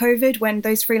reflecting on COVID, when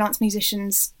those freelance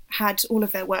musicians had all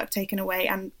of their work taken away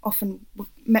and often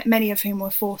many of whom were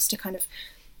forced to kind of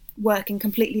work in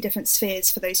completely different spheres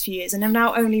for those few years and have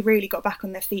now only really got back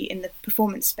on their feet in the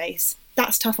performance space.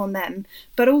 That's tough on them.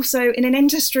 But also in an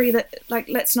industry that, like,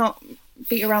 let's not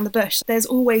beat around the bush, there's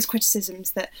always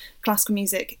criticisms that classical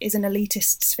music is an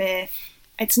elitist sphere.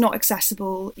 It's not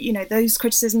accessible. You know, those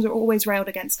criticisms are always railed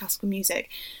against classical music.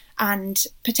 And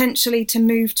potentially to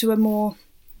move to a more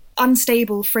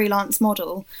unstable freelance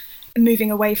model,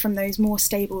 moving away from those more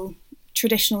stable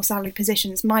traditional salary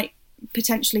positions, might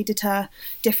potentially deter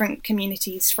different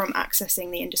communities from accessing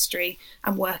the industry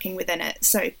and working within it.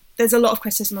 So there's a lot of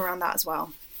criticism around that as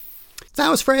well. That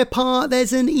was Freya Parr.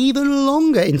 There's an even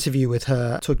longer interview with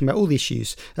her talking about all the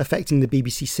issues affecting the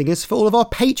BBC singers for all of our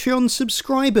Patreon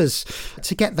subscribers.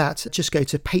 To get that, just go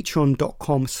to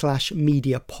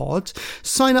patreon.com/mediapod.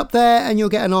 Sign up there and you'll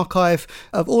get an archive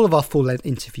of all of our full-length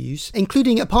interviews,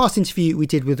 including a past interview we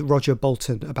did with Roger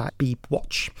Bolton about Beeb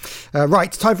Watch.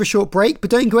 Right, time for a short break, but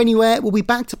don't go anywhere. We'll be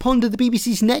back to ponder the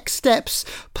BBC's next steps,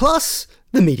 plus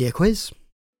the media quiz.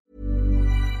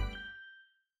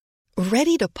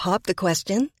 Ready to pop the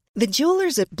question? The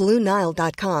jewelers at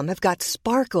BlueNile.com have got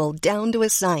sparkle down to a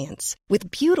science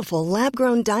with beautiful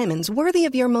lab-grown diamonds worthy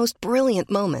of your most brilliant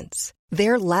moments.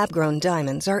 Their lab-grown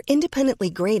diamonds are independently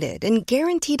graded and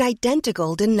guaranteed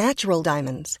identical to natural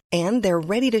diamonds, and they're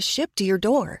ready to ship to your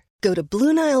door. Go to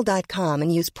BlueNile.com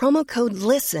and use promo code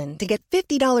LISTEN to get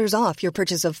 $50 off your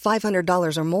purchase of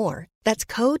 $500 or more. That's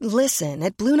code LISTEN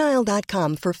at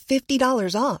BlueNile.com for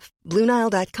 $50 off.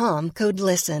 BlueNile.com, code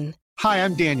LISTEN. Hi,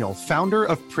 I'm Daniel, founder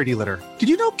of Pretty Litter. Did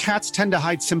you know cats tend to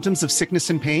hide symptoms of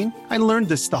sickness and pain? I learned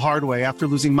this the hard way after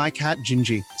losing my cat,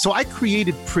 Gingy. So I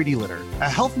created Pretty Litter, a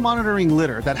health monitoring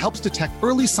litter that helps detect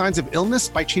early signs of illness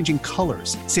by changing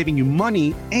colors, saving you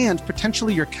money and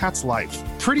potentially your cat's life.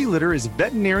 Pretty Litter is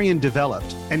veterinarian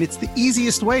developed, and it's the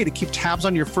easiest way to keep tabs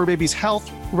on your fur baby's health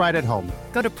right at home.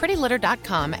 Go to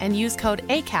prettylitter.com and use code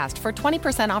ACAST for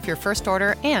 20% off your first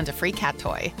order and a free cat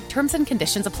toy. Terms and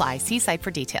conditions apply. See site for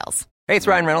details. Hey, it's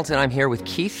Ryan Reynolds, and I'm here with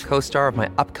Keith, co-star of my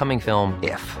upcoming film,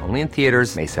 If, only in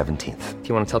theaters May 17th. Do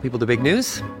you want to tell people the big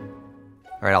news?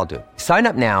 All right, I'll do it. Sign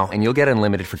up now and you'll get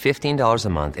unlimited for $15 a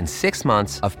month and 6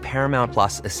 months of Paramount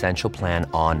Plus Essential Plan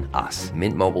on us.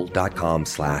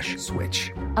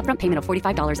 MintMobile.com/switch. Upfront payment of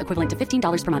 $45 equivalent to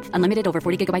 $15 per month. Unlimited over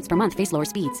 40 gigabytes per month. Face lower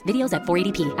speeds. Videos at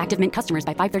 480p. Active Mint customers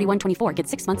by 531.24 get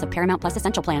 6 months of Paramount Plus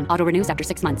Essential Plan. Auto renews after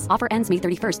 6 months. Offer ends May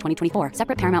 31st, 2024.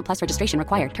 Separate Paramount Plus registration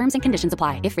required. Terms and conditions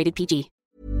apply if rated PG.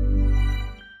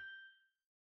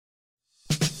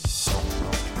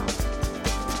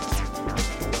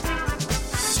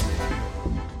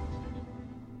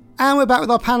 And we're back with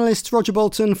our panellists, Roger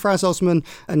Bolton, Fraz Osman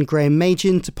and Graham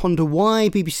Magin, to ponder why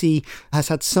BBC has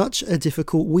had such a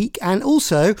difficult week and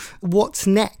also what's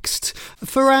next.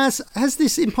 Faraz, has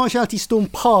this impartiality storm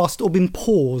passed or been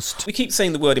paused? We keep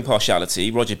saying the word impartiality.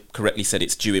 Roger correctly said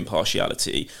it's due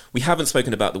impartiality. We haven't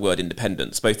spoken about the word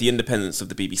independence, both the independence of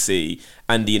the BBC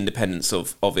and the independence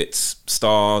of its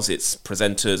stars, its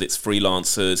presenters, its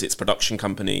freelancers, its production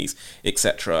companies,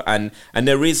 etc. And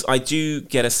there is, I do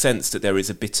get a sense that there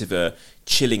is a bit of a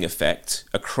chilling effect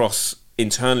across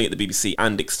internally at the BBC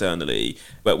and externally,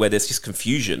 where there's just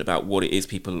confusion about what it is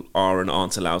people are and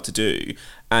aren't allowed to do.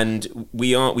 And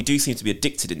we do seem to be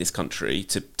addicted in this country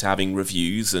to having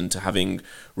reviews and to having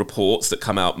reports that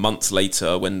come out months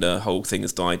later when the whole thing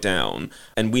has died down.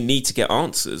 And we need to get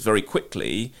answers very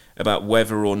quickly about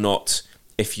whether or not,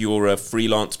 if you're a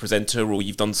freelance presenter or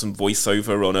you've done some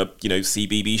voiceover on a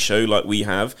CBB show like we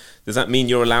have, does that mean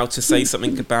you're allowed to say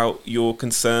something about your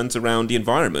concerns around the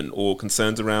environment or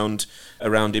concerns around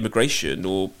immigration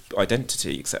or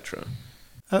identity, etc.?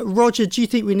 Roger, do you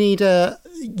think we need a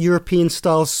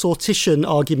European-style sortition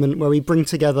argument where we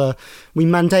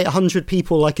mandate 100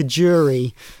 people like a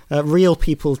jury, real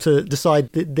people, to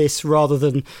decide this rather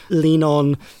than lean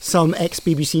on some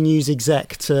ex-BBC News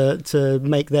exec to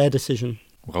make their decision?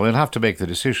 Well, they'll have to make the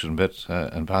decision, but,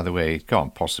 and by the way, it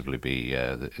can't possibly be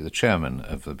the chairman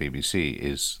of the BBC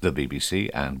is the BBC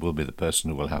and will be the person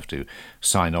who will have to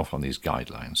sign off on these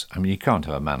guidelines. I mean, you can't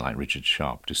have a man like Richard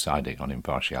Sharp deciding on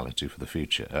impartiality for the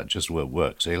future. It just won't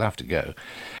work, so he'll have to go.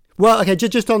 Well, OK,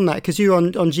 just on that, because you were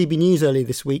on GB News earlier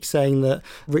this week saying that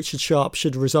Richard Sharp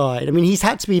should resign. I mean, he's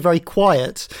had to be very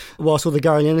quiet whilst all the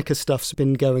Gary Lineker stuff's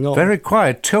been going on. Very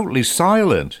quiet, totally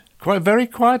silent. Very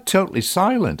quiet, totally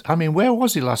silent. I mean, where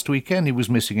was he last weekend? He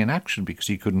was missing in action because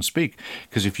he couldn't speak.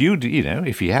 Because if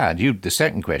if he had, the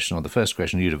second question or the first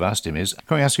question you'd have asked him is,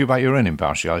 can I ask you about your own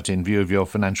impartiality in view of your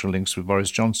financial links with Boris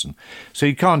Johnson? So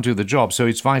he can't do the job. So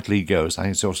it's vital he goes. I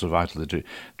think it's also vital the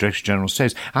Director General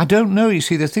stays. I don't know. You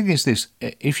see, the thing is this.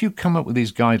 If you come up with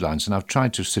these guidelines, and I've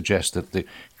tried to suggest that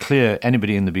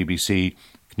anybody in the BBC,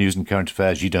 News and Current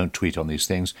Affairs, you don't tweet on these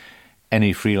things.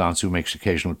 Any freelancer who makes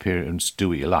occasional appearance, do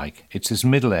what you like. It's this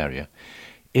middle area.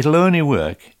 It'll only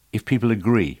work if people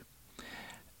agree.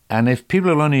 And if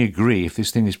people will only agree if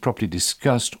this thing is properly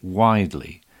discussed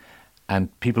widely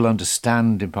and people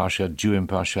understand due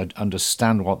impartiality,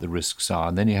 understand what the risks are,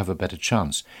 and then you have a better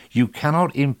chance. You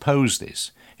cannot impose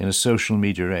this in a social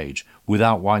media age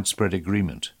without widespread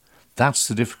agreement. That's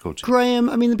the difficulty. Graham,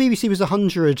 I mean, the BBC was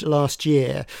 100 last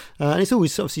year, and it's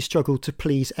always obviously struggled to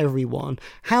please everyone.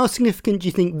 How significant do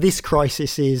you think this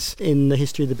crisis is in the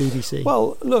history of the BBC?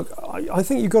 Well, look, I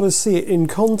think you've got to see it in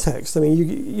context. I mean,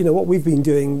 you know, what we've been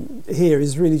doing here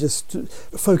is really just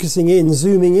focusing in,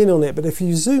 zooming in on it. But if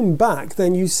you zoom back,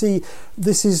 then you see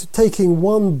this is taking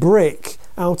one brick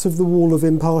out of the wall of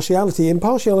impartiality.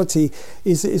 Impartiality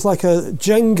is like a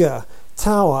Jenga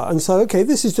tower, and so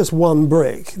this is just one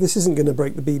brick. This isn't going to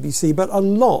break the BBC, but a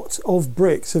lot of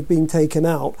bricks have been taken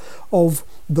out of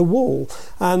the wall.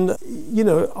 And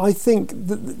I think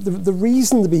the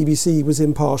reason the BBC was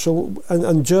impartial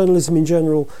and journalism in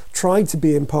general tried to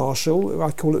be impartial, I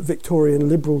call it Victorian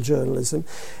liberal journalism,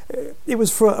 it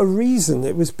was for a reason.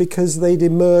 It was because they'd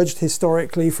emerged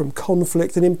historically from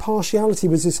conflict, and impartiality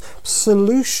was this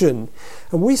solution,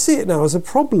 and we see it now as a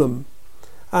problem.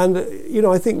 And,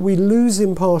 I think we lose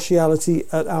impartiality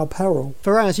at our peril.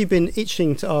 Faraz, you've been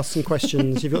itching to ask some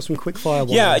questions. You've got some quick fire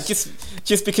ones. Yeah,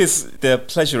 just because the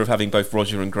pleasure of having both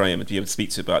Roger and Graham to be able to speak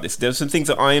to about this, there are some things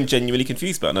that I am genuinely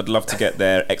confused about, and I'd love to get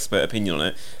their expert opinion on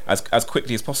it as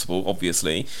quickly as possible,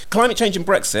 obviously. Climate change and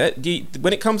Brexit,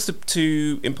 when it comes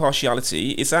to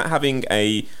impartiality, is that having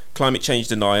a climate change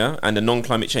denier and a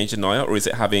non-climate change denier, or is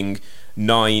it having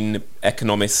 9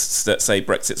 economists that say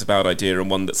Brexit's a bad idea and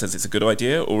one that says it's a good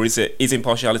idea, or is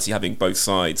impartiality having both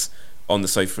sides on the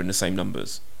sofa in the same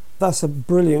numbers? That's a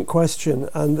brilliant question,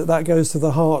 and that goes to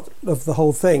the heart of the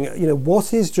whole thing.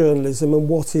 What is journalism and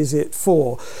what is it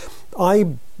for?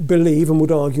 I believe and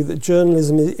would argue that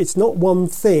journalism, it's not one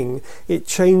thing. It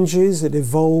changes, it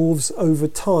evolves over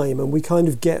time, and we kind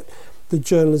of get the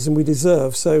journalism we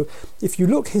deserve. So if you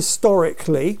look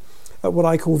historically at what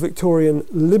I call Victorian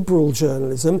liberal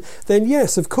journalism, then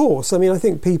yes, of course. I mean, I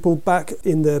think people back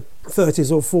in the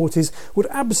 30s or 40s would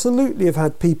absolutely have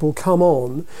had people come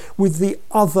on with the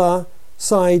other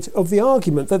side of the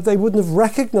argument, that they wouldn't have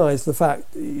recognised the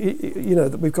fact,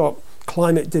 that we've got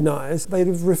climate deniers. They'd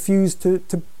have refused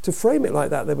to frame it like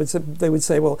that. They would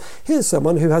say, well, here's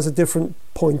someone who has a different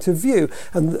point of view,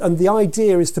 and the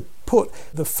idea is to put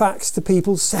the facts to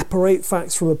people, separate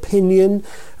facts from opinion,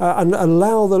 and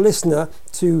allow the listener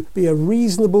to be a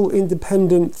reasonable,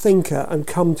 independent thinker and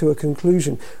come to a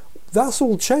conclusion. That's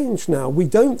all changed now. We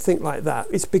don't think like that.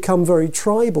 It's become very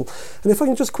tribal. And if I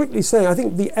can just quickly say, I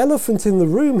think the elephant in the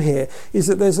room here is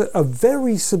that there's a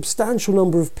very substantial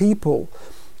number of people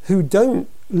who don't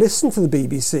listen to the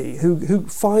BBC, who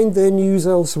find their news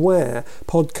elsewhere,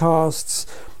 podcasts,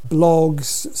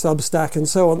 blogs, Substack and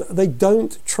so on. They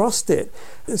don't trust it.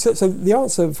 So the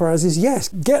answer for us is yes,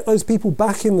 get those people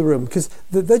back in the room, because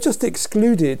they're just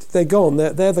excluded. They're gone.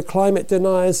 They're the climate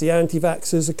deniers, the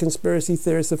anti-vaxxers, the conspiracy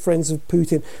theorists, the friends of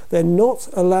Putin. They're not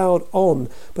allowed on,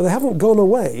 but they haven't gone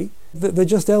away. They're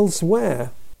just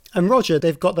elsewhere. And Roger,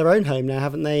 they've got their own home now,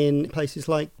 haven't they, in places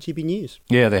like GB News?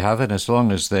 Yeah, they have it. As long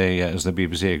as the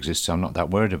BBC exists, I'm not that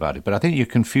worried about it. But I think you're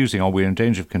confusing, or we're in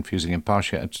danger of confusing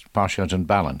impartiality and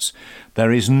balance.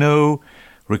 There is no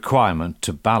requirement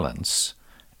to balance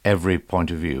every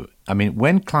point of view. I mean,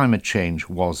 when climate change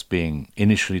was being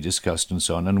initially discussed and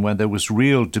so on, and when there was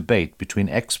real debate between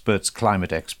experts,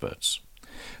 climate experts,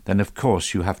 then of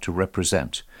course you have to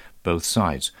represent both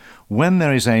sides. When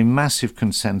there is a massive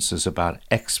consensus about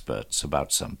experts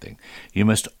about something, you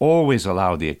must always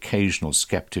allow the occasional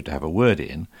skeptic to have a word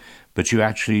in, but you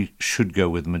actually should go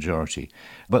with the majority.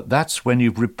 But that's when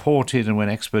you've reported and when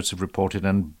experts have reported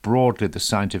and broadly the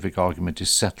scientific argument is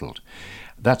settled.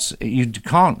 You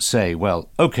can't say, well,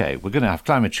 OK, we're going to have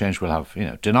climate change, we'll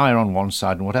have denier on one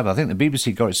side and whatever. I think the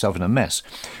BBC got itself in a mess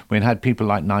when it had people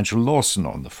like Nigel Lawson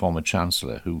on, the former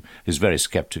Chancellor, who is very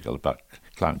sceptical about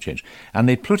climate change, and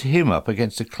they put him up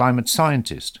against a climate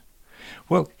scientist.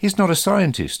 Well, he's not a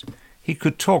scientist. He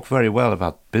could talk very well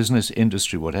about business,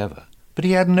 industry, whatever, but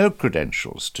he had no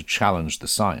credentials to challenge the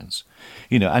science.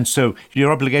 And so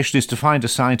your obligation is to find a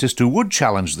scientist who would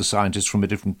challenge the scientist from a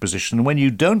different position. And when you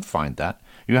don't find that,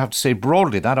 you have to say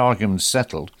broadly that argument's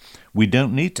settled. We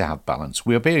don't need to have balance.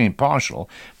 We are being impartial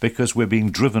because we're being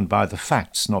driven by the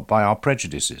facts, not by our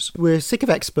prejudices. We're sick of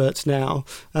experts now.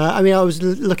 I was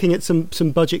looking at some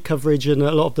budget coverage, and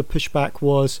a lot of the pushback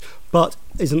was, but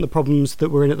isn't the problems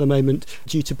that we're in at the moment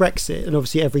due to Brexit? And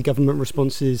obviously every government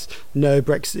response is, no,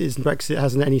 Brexit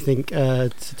hasn't anything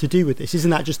to do with this.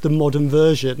 Isn't that just the modern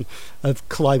version of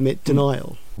climate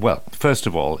denial? Well, first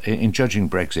of all, in judging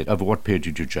Brexit, over what period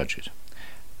did you judge it?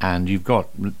 And you've got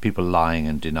people lying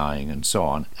and denying and so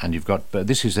on. And you've got, but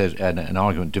this is an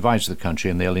argument divides the country,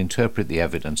 and they'll interpret the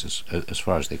evidence as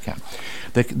far as they can.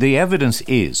 The evidence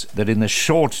is that in the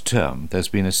short term, there's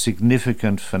been a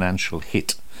significant financial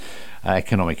hit,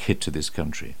 economic hit to this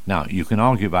country. Now, you can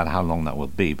argue about how long that will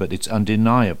be, but it's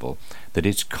undeniable that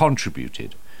it's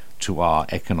contributed to our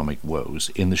economic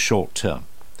woes in the short term.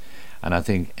 And I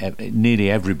think nearly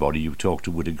everybody you talk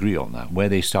to would agree on that. Where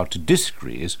they start to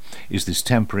disagree is this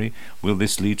temporary? Will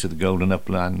this lead to the golden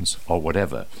uplands or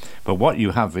whatever? But what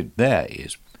you have there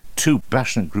is two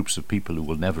passionate groups of people who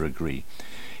will never agree,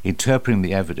 interpreting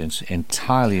the evidence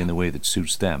entirely in the way that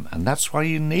suits them. And that's why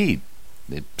you need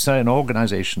an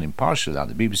organisation impartial,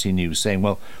 like the BBC News, saying,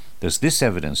 well, there's this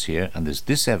evidence here and there's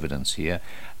this evidence here,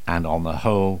 and on the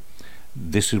whole,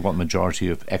 this is what majority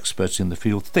of experts in the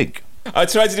field think. I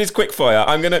tried to do this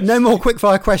quickfire. No more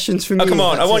quickfire questions from you. Oh, come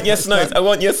on. I want yes no's. I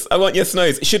want yes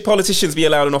no's. Should politicians be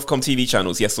allowed on Ofcom TV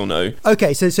channels, yes or no?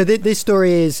 Okay, so this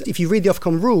story is, if you read the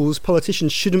Ofcom rules,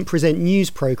 politicians shouldn't present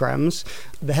news programmes.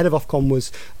 The head of Ofcom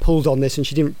was pulled on this, and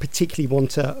she didn't particularly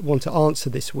want to answer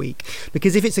this week.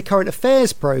 Because if it's a current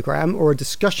affairs programme or a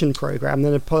discussion programme,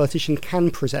 then a politician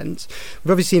can present. We've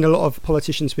obviously seen a lot of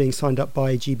politicians being signed up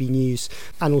by GB News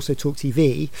and also Talk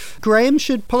TV. Graham,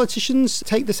 should politicians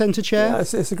take the centre chair? Yeah,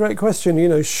 it's a great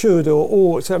question, should or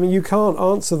ought. I mean, you can't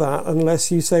answer that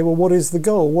unless you say, well, what is the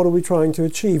goal? What are we trying to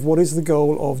achieve? What is the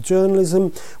goal of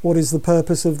journalism? What is the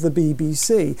purpose of the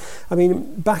BBC? I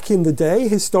mean, back in the day,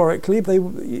 historically, they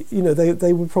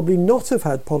would probably not have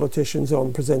had politicians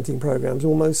on presenting programmes,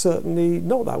 almost certainly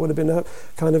not. That would have been a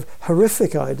kind of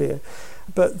horrific idea.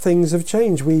 But things have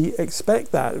changed. We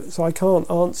expect that, so I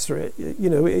can't answer it.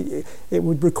 It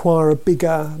would require a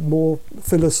bigger, more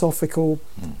philosophical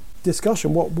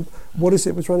discussion. What is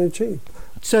it we're trying to achieve?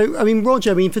 So, I mean,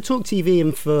 Roger, for Talk TV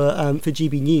and for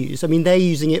GB News, they're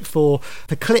using it for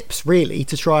clips, really,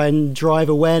 to try and drive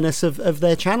awareness of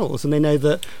their channels, and they know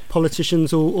that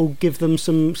politicians will give them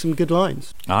some good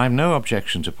lines. I have no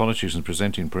objection to politicians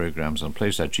presenting programmes on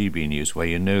places like GB News where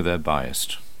you know they're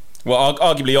biased. Well,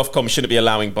 arguably Ofcom shouldn't be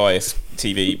allowing biased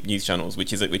TV news channels,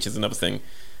 which is another thing.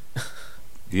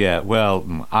 Yeah,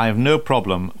 well, I have no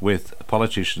problem with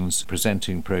politicians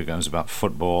presenting programmes about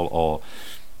football or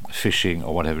fishing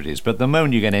or whatever it is. But the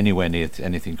moment you get anywhere near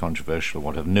anything controversial or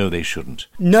whatever, no, they shouldn't.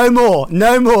 No more.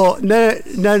 No more.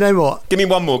 Give me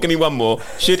one more.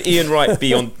 Should Ian Wright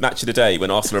be on Match of the Day when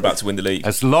Arsenal are about to win the league?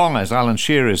 As long as Alan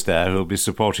Shearer is there, who'll be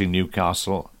supporting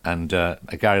Newcastle, and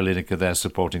Gary Lineker there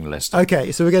supporting Leicester.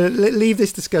 Okay, so we're going to leave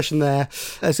this discussion there.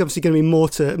 There's obviously going to be more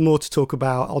to talk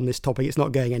about on this topic. It's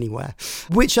not going anywhere.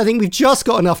 Which I think we've just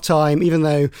got enough time, even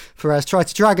though Faraz tried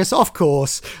to drag us off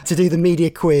course to do the media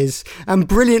quiz. And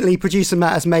brilliantly, producer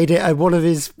Matt has made it one of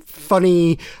his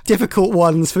funny, difficult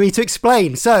ones for me to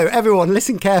explain. So everyone,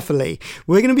 listen carefully.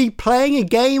 We're going to be playing a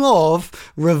game of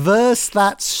Reverse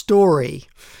That Story.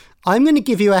 I'm going to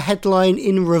give you a headline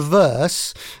in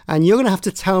reverse, and you're going to have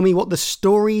to tell me what the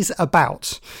story's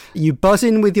about. You buzz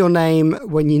in with your name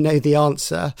when you know the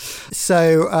answer.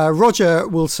 So Roger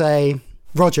will say,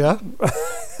 Roger.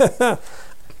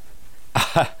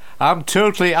 I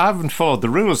haven't followed the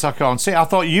rules, I can't say. I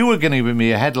thought you were going to give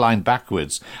me a headline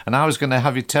backwards, and I was going to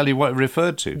have you tell you what it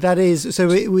referred to. That is, so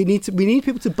we need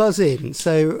people to buzz in.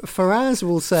 So Faraz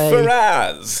will say...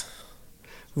 Faraz!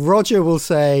 Roger will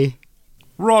say...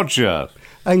 Roger.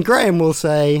 And Graham will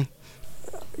say...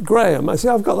 Graham. I see,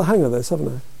 I've got the hang of this, haven't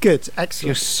I? Good, excellent.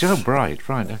 You're so bright.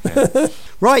 Right, okay.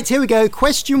 Right, here we go.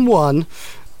 Question 1.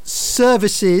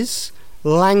 Services,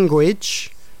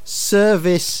 language,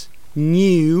 service,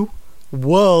 new,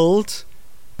 World,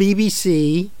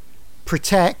 BBC,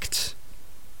 Protect.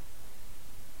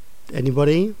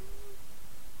 Anybody?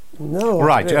 No.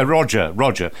 Right,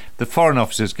 Roger. The Foreign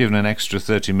Office has given an extra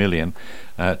 30 million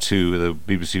to the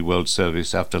BBC World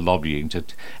Service after lobbying to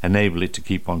enable it to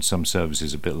keep on some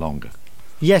services a bit longer.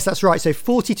 Yes, that's right. So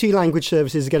 42 language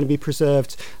services are going to be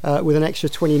preserved with an extra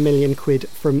 20 million quid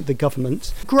from the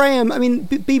government. Graham, I mean,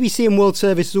 BBC and World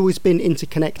Service has always been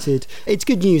interconnected. It's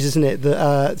good news, isn't it,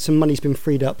 that some money's been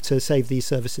freed up to save these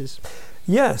services?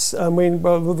 Yes, I mean,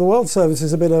 well, the World Service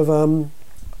is a bit of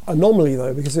anomaly,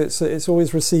 though, because it's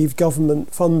always received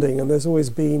government funding, and there's always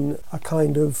been a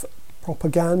kind of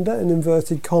propaganda, in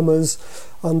inverted commas,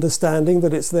 understanding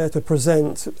that it's there to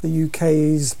present the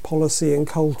UK's policy and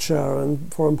culture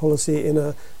and foreign policy in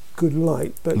a good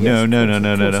light. But no, hold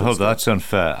on, that's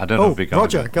unfair. I don't know if we can.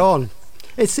 Roger, go on.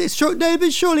 It's true. No,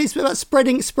 but surely it's about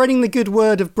spreading the good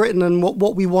word of Britain and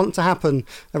what we want to happen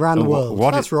around the world.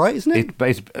 That's right, isn't it?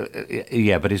 But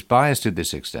it's biased to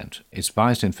this extent. It's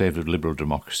biased in favour of liberal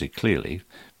democracy, clearly,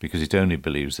 because it only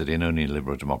believes that in only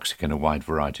liberal democracy can a wide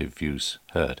variety of views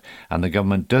heard. And the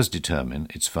government does determine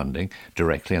its funding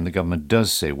directly, and the government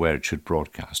does say where it should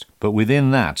broadcast. But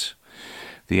within that,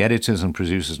 the editors and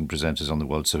producers and presenters on the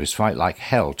World Service fight like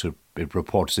hell to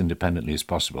report as independently as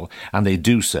possible, and they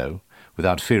do so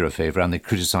without fear of favour, and they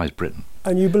criticise Britain.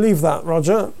 And you believe that,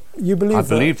 Roger? You believe that? I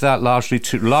believe that largely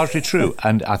true,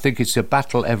 and I think it's a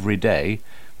battle every day,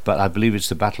 but I believe it's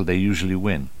the battle they usually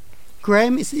win.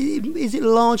 Graham, is it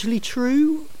largely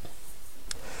true?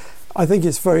 I think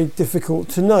it's very difficult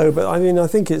to know, but I mean, I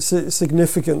think it's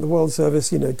significant. The World Service,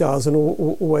 does and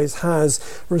always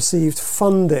has received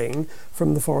funding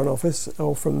from the Foreign Office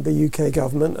or from the UK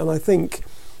government, and I think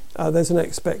there's an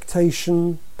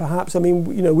expectation, perhaps. I mean,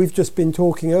 we've just been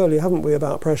talking earlier, haven't we,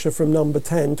 about pressure from Number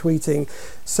 10 tweeting,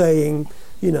 saying,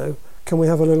 can we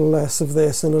have a little less of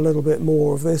this and a little bit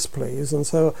more of this, please? And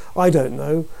so I don't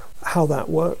know how that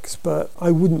works, but I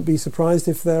wouldn't be surprised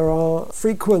if there are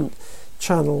frequent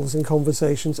channels and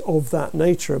conversations of that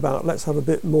nature about let's have a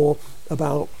bit more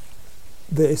about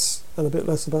this and a bit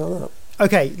less about that.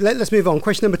 Okay, let's move on.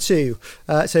 Question number 2.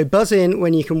 So buzz in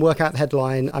when you can work out the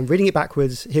headline. I'm reading it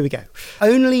backwards. Here we go.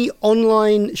 Only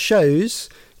online shows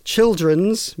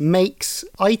children's makes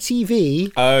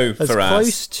ITV as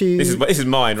close to... This is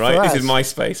mine, right? This is my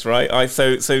space, right?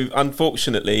 So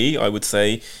unfortunately, I would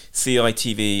say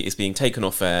CITV is being taken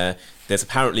off air. There's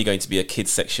apparently going to be a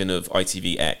kids section of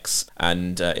ITVX,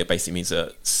 and it basically means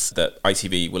that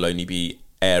ITV will only be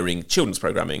airing children's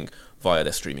programming via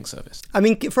their streaming service. I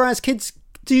mean, for us kids,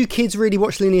 do kids really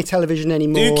watch linear television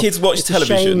anymore? Do kids watch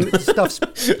television?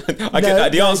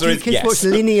 The answer is yes. Watch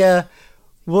linear?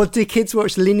 Well, do kids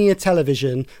watch linear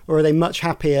television, or are they much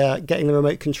happier getting the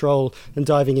remote control and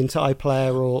diving into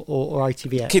iPlayer or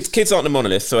ITVX? Kids aren't a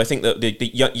monolith, so I think that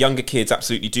the younger kids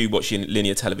absolutely do watch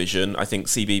linear television. I think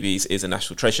CBeebies is a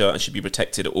national treasure and should be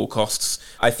protected at all costs.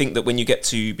 I think that when you get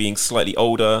to being slightly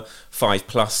older,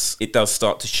 5+, it does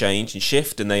start to change and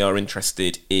shift, and they are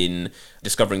interested in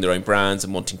discovering their own brands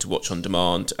and wanting to watch on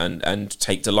demand and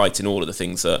take delight in all of the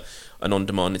things that an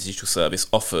on-demand digital service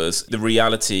offers. The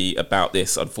reality about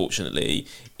this, unfortunately,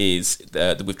 is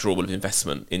the withdrawal of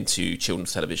investment into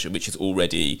children's television, which is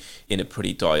already in a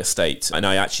pretty dire state. And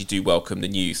I actually do welcome the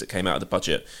news that came out of the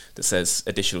budget that says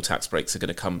additional tax breaks are going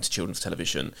to come to children's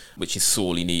television, which is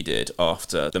sorely needed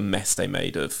after the mess they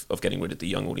made of getting rid of the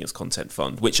Young Audience Content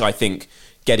Fund, which I think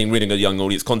getting rid of the Young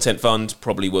Audience Content Fund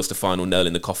probably was the final nail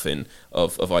in the coffin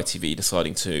of ITV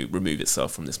deciding to remove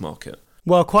itself from this market.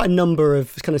 Well, quite a number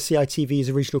of kind of CITV's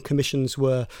original commissions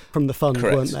were from the fund,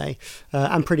 Correct. weren't they?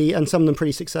 And some of them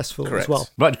pretty successful Correct. as well.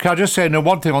 But can I just say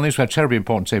one thing on this, which is terribly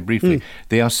important to say briefly.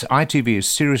 ITV is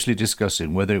seriously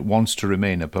discussing whether it wants to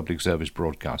remain a public service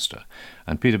broadcaster.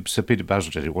 And Sir Peter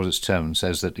Bazalgette, who was its chairman,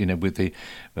 says that with the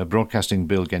broadcasting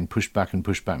bill getting pushed back,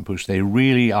 they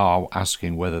really are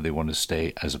asking whether they want to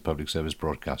stay as a public service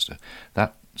broadcaster.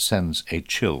 That sends a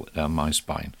chill down my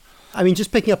spine. I mean,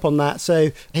 just picking up on that,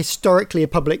 so historically a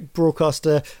public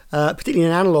broadcaster, particularly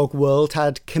in an analogue world,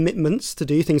 had commitments to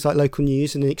do things like local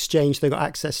news, and in exchange they got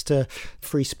access to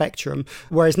free spectrum.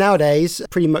 Whereas nowadays,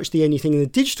 pretty much the only thing in the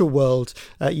digital world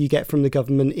you get from the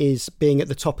government is being at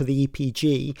the top of the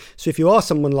EPG. So if you are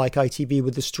someone like ITV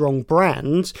with a strong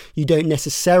brand, you don't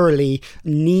necessarily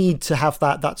need to have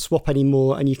that swap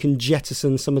anymore, and you can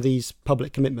jettison some of these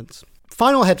public commitments.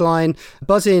 Final headline,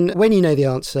 buzz in when you know the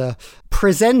answer.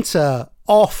 Presenter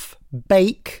off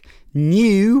bake,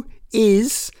 new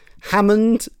is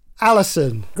Hammond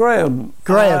Allison. Graham.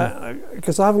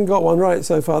 Because I haven't got one right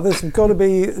so far. This has got to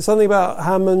be something about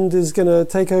Hammond is going to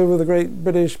take over the Great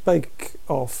British Bake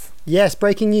Off. Yes,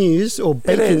 breaking news, or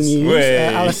baking news.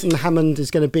 Alison Hammond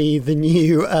is going to be the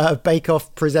new Bake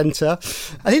Off presenter.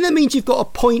 I think that means you've got a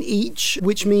point each,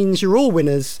 which means you're all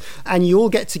winners, and you all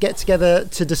get together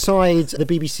to decide the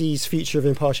BBC's future of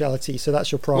Impartiality. So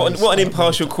that's your prize. What an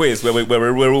impartial quiz where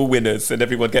we're all winners and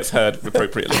everyone gets heard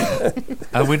appropriately.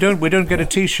 We don't get a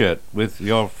T-shirt with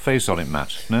your face on it,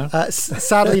 Matt. No,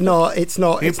 sadly not. It's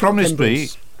not. You promised me.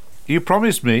 You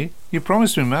promised me,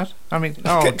 Matt. I mean,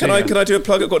 can I do a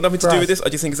plug? It's got nothing to do with this. I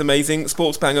just think it's amazing.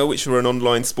 Sports Banger, which are an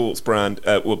online sports brand,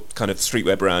 or kind of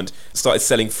streetwear brand, started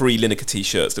selling free Lineker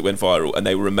T-shirts that went viral, and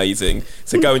they were amazing.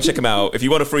 So go and check them out. If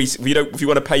you want if you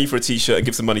want to pay for a T-shirt and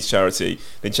give some money to charity,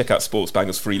 then check out Sports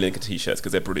Banger's free Lineker T-shirts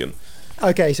because they're brilliant.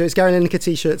 Okay, so it's Gary Lineker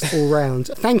T-shirts all round.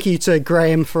 Thank you to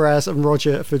Graham, Faraz and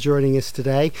Roger for joining us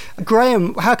today.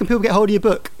 Graham, how can people get hold of your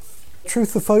book?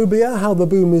 Truthophobia, How the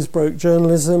Boomers Broke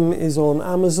Journalism is on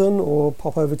Amazon, or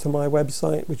pop over to my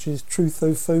website, which is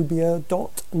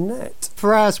truthophobia.net.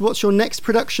 Faraz, what's your next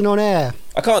production on air?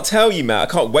 I can't tell you, Matt.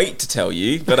 I can't wait to tell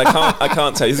you, but I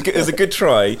can't tell you. It was a good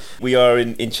try. We are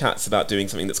in chats about doing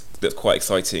something that's quite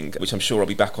exciting, which I'm sure I'll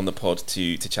be back on the pod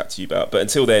to chat to you about. But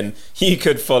until then, you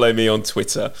could follow me on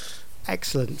Twitter.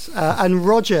 Excellent. And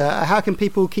Roger, how can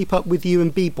people keep up with you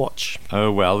and Beebwatch?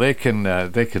 Oh, well, they can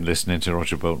listen into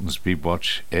Roger Bolton's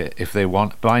Beebwatch if they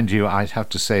want. Mind you, I'd have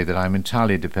to say that I'm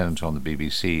entirely dependent on the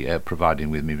BBC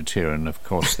providing with me material, and of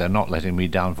course they're not letting me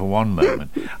down for one moment.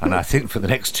 And I think for the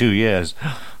next 2 years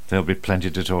there'll be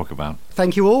plenty to talk about.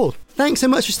 Thank you all. Thanks so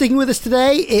much for sticking with us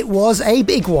today. It was a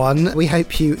big one. We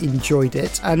hope you enjoyed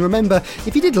it. And remember,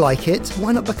 if you did like it,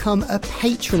 why not become a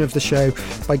patron of the show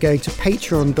by going to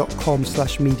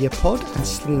patreon.com/mediapod and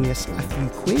slinging us a few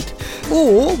quid.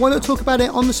 Or why not talk about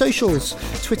it on the socials?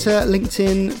 Twitter,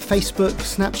 LinkedIn, Facebook,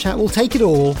 Snapchat, we'll take it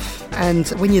all. And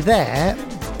when you're there,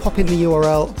 pop in the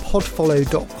URL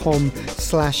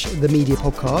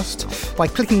podfollow.com/themediapodcast. By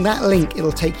clicking that link,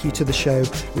 it'll take you to the show,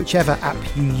 whichever app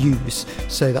you use.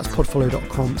 So that's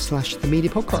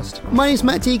podfollow.com/themediapodcast. My name's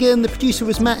Matt Deegan. The producer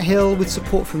was Matt Hill with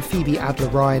support from Phoebe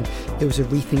Adler-Ryan. It was a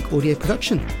Rethink Audio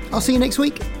production. I'll see you next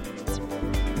week.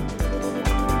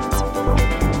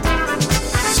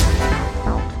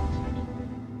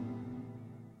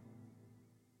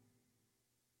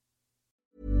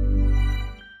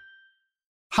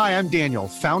 Hi, I'm Daniel,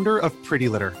 founder of Pretty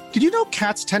Litter. Did you know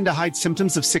cats tend to hide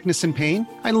symptoms of sickness and pain?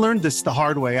 I learned this the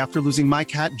hard way after losing my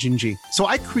cat, Gingy. So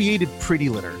I created Pretty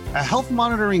Litter, a health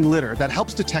monitoring litter that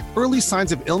helps detect early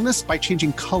signs of illness by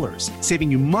changing colors, saving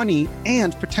you money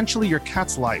and potentially your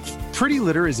cat's life. Pretty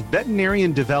Litter is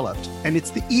veterinarian developed, and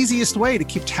it's the easiest way to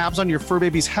keep tabs on your fur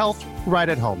baby's health right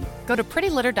at home. Go to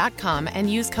prettylitter.com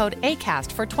and use code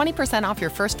ACAST for 20% off your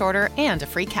first order and a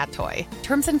free cat toy.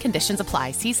 Terms and conditions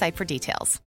apply. See site for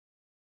details.